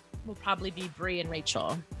 2 will probably be Brie and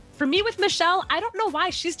Rachel. For me with Michelle, I don't know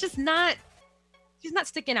why. She's not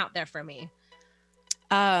sticking out there for me.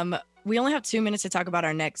 We only have 2 minutes to talk about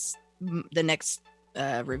the next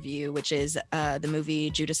review, which is the movie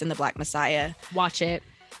Judas and the Black Messiah. Watch it.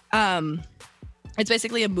 It's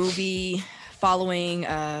basically a movie following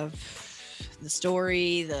the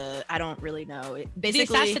story. I don't really know. Basically,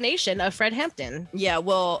 the assassination of Fred Hampton. Yeah.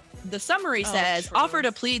 Well, the summary says offered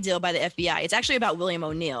a plea deal by the FBI. It's actually about William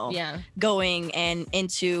O'Neill. Yeah. Going and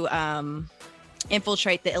into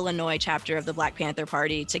infiltrate the Illinois chapter of the Black Panther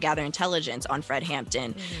Party to gather intelligence on Fred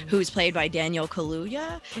Hampton, who's played by Daniel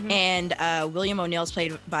Kaluuya, and William O'Neill's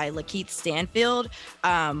played by Lakeith Stanfield.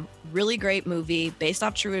 Really great movie based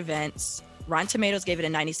off true events. Rotten Tomatoes gave it a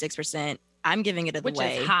 96%. I'm giving it Which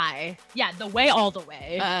is high. Yeah, the way all the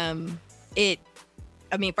way.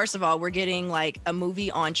 First of all, we're getting like a movie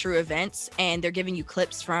on true events, and they're giving you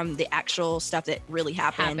clips from the actual stuff that really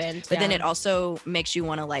happened. But then it also makes you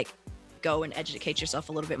want to like go and educate yourself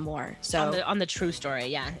a little bit more. So on the true story,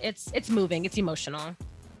 yeah, it's moving, it's emotional.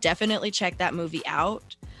 Definitely check that movie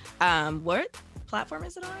out. What platform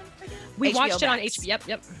is it on again? We watched it on HBO.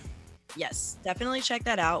 Yep. Yes, definitely check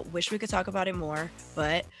that out. Wish we could talk about it more,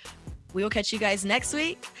 but we will catch you guys next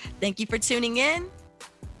week. Thank you for tuning in.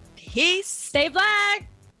 Peace. Stay black.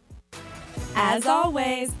 As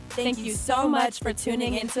always, thank you so much for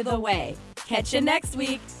tuning into The Way. Catch you next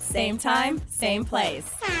week, same time, same place.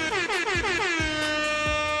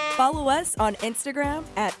 Follow us on Instagram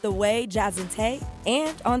at The Way Jazz and Tay,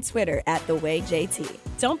 and on Twitter at The Way JT.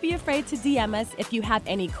 Don't be afraid to DM us if you have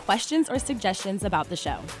any questions or suggestions about the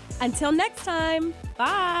show. Until next time,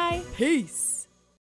 bye. Peace.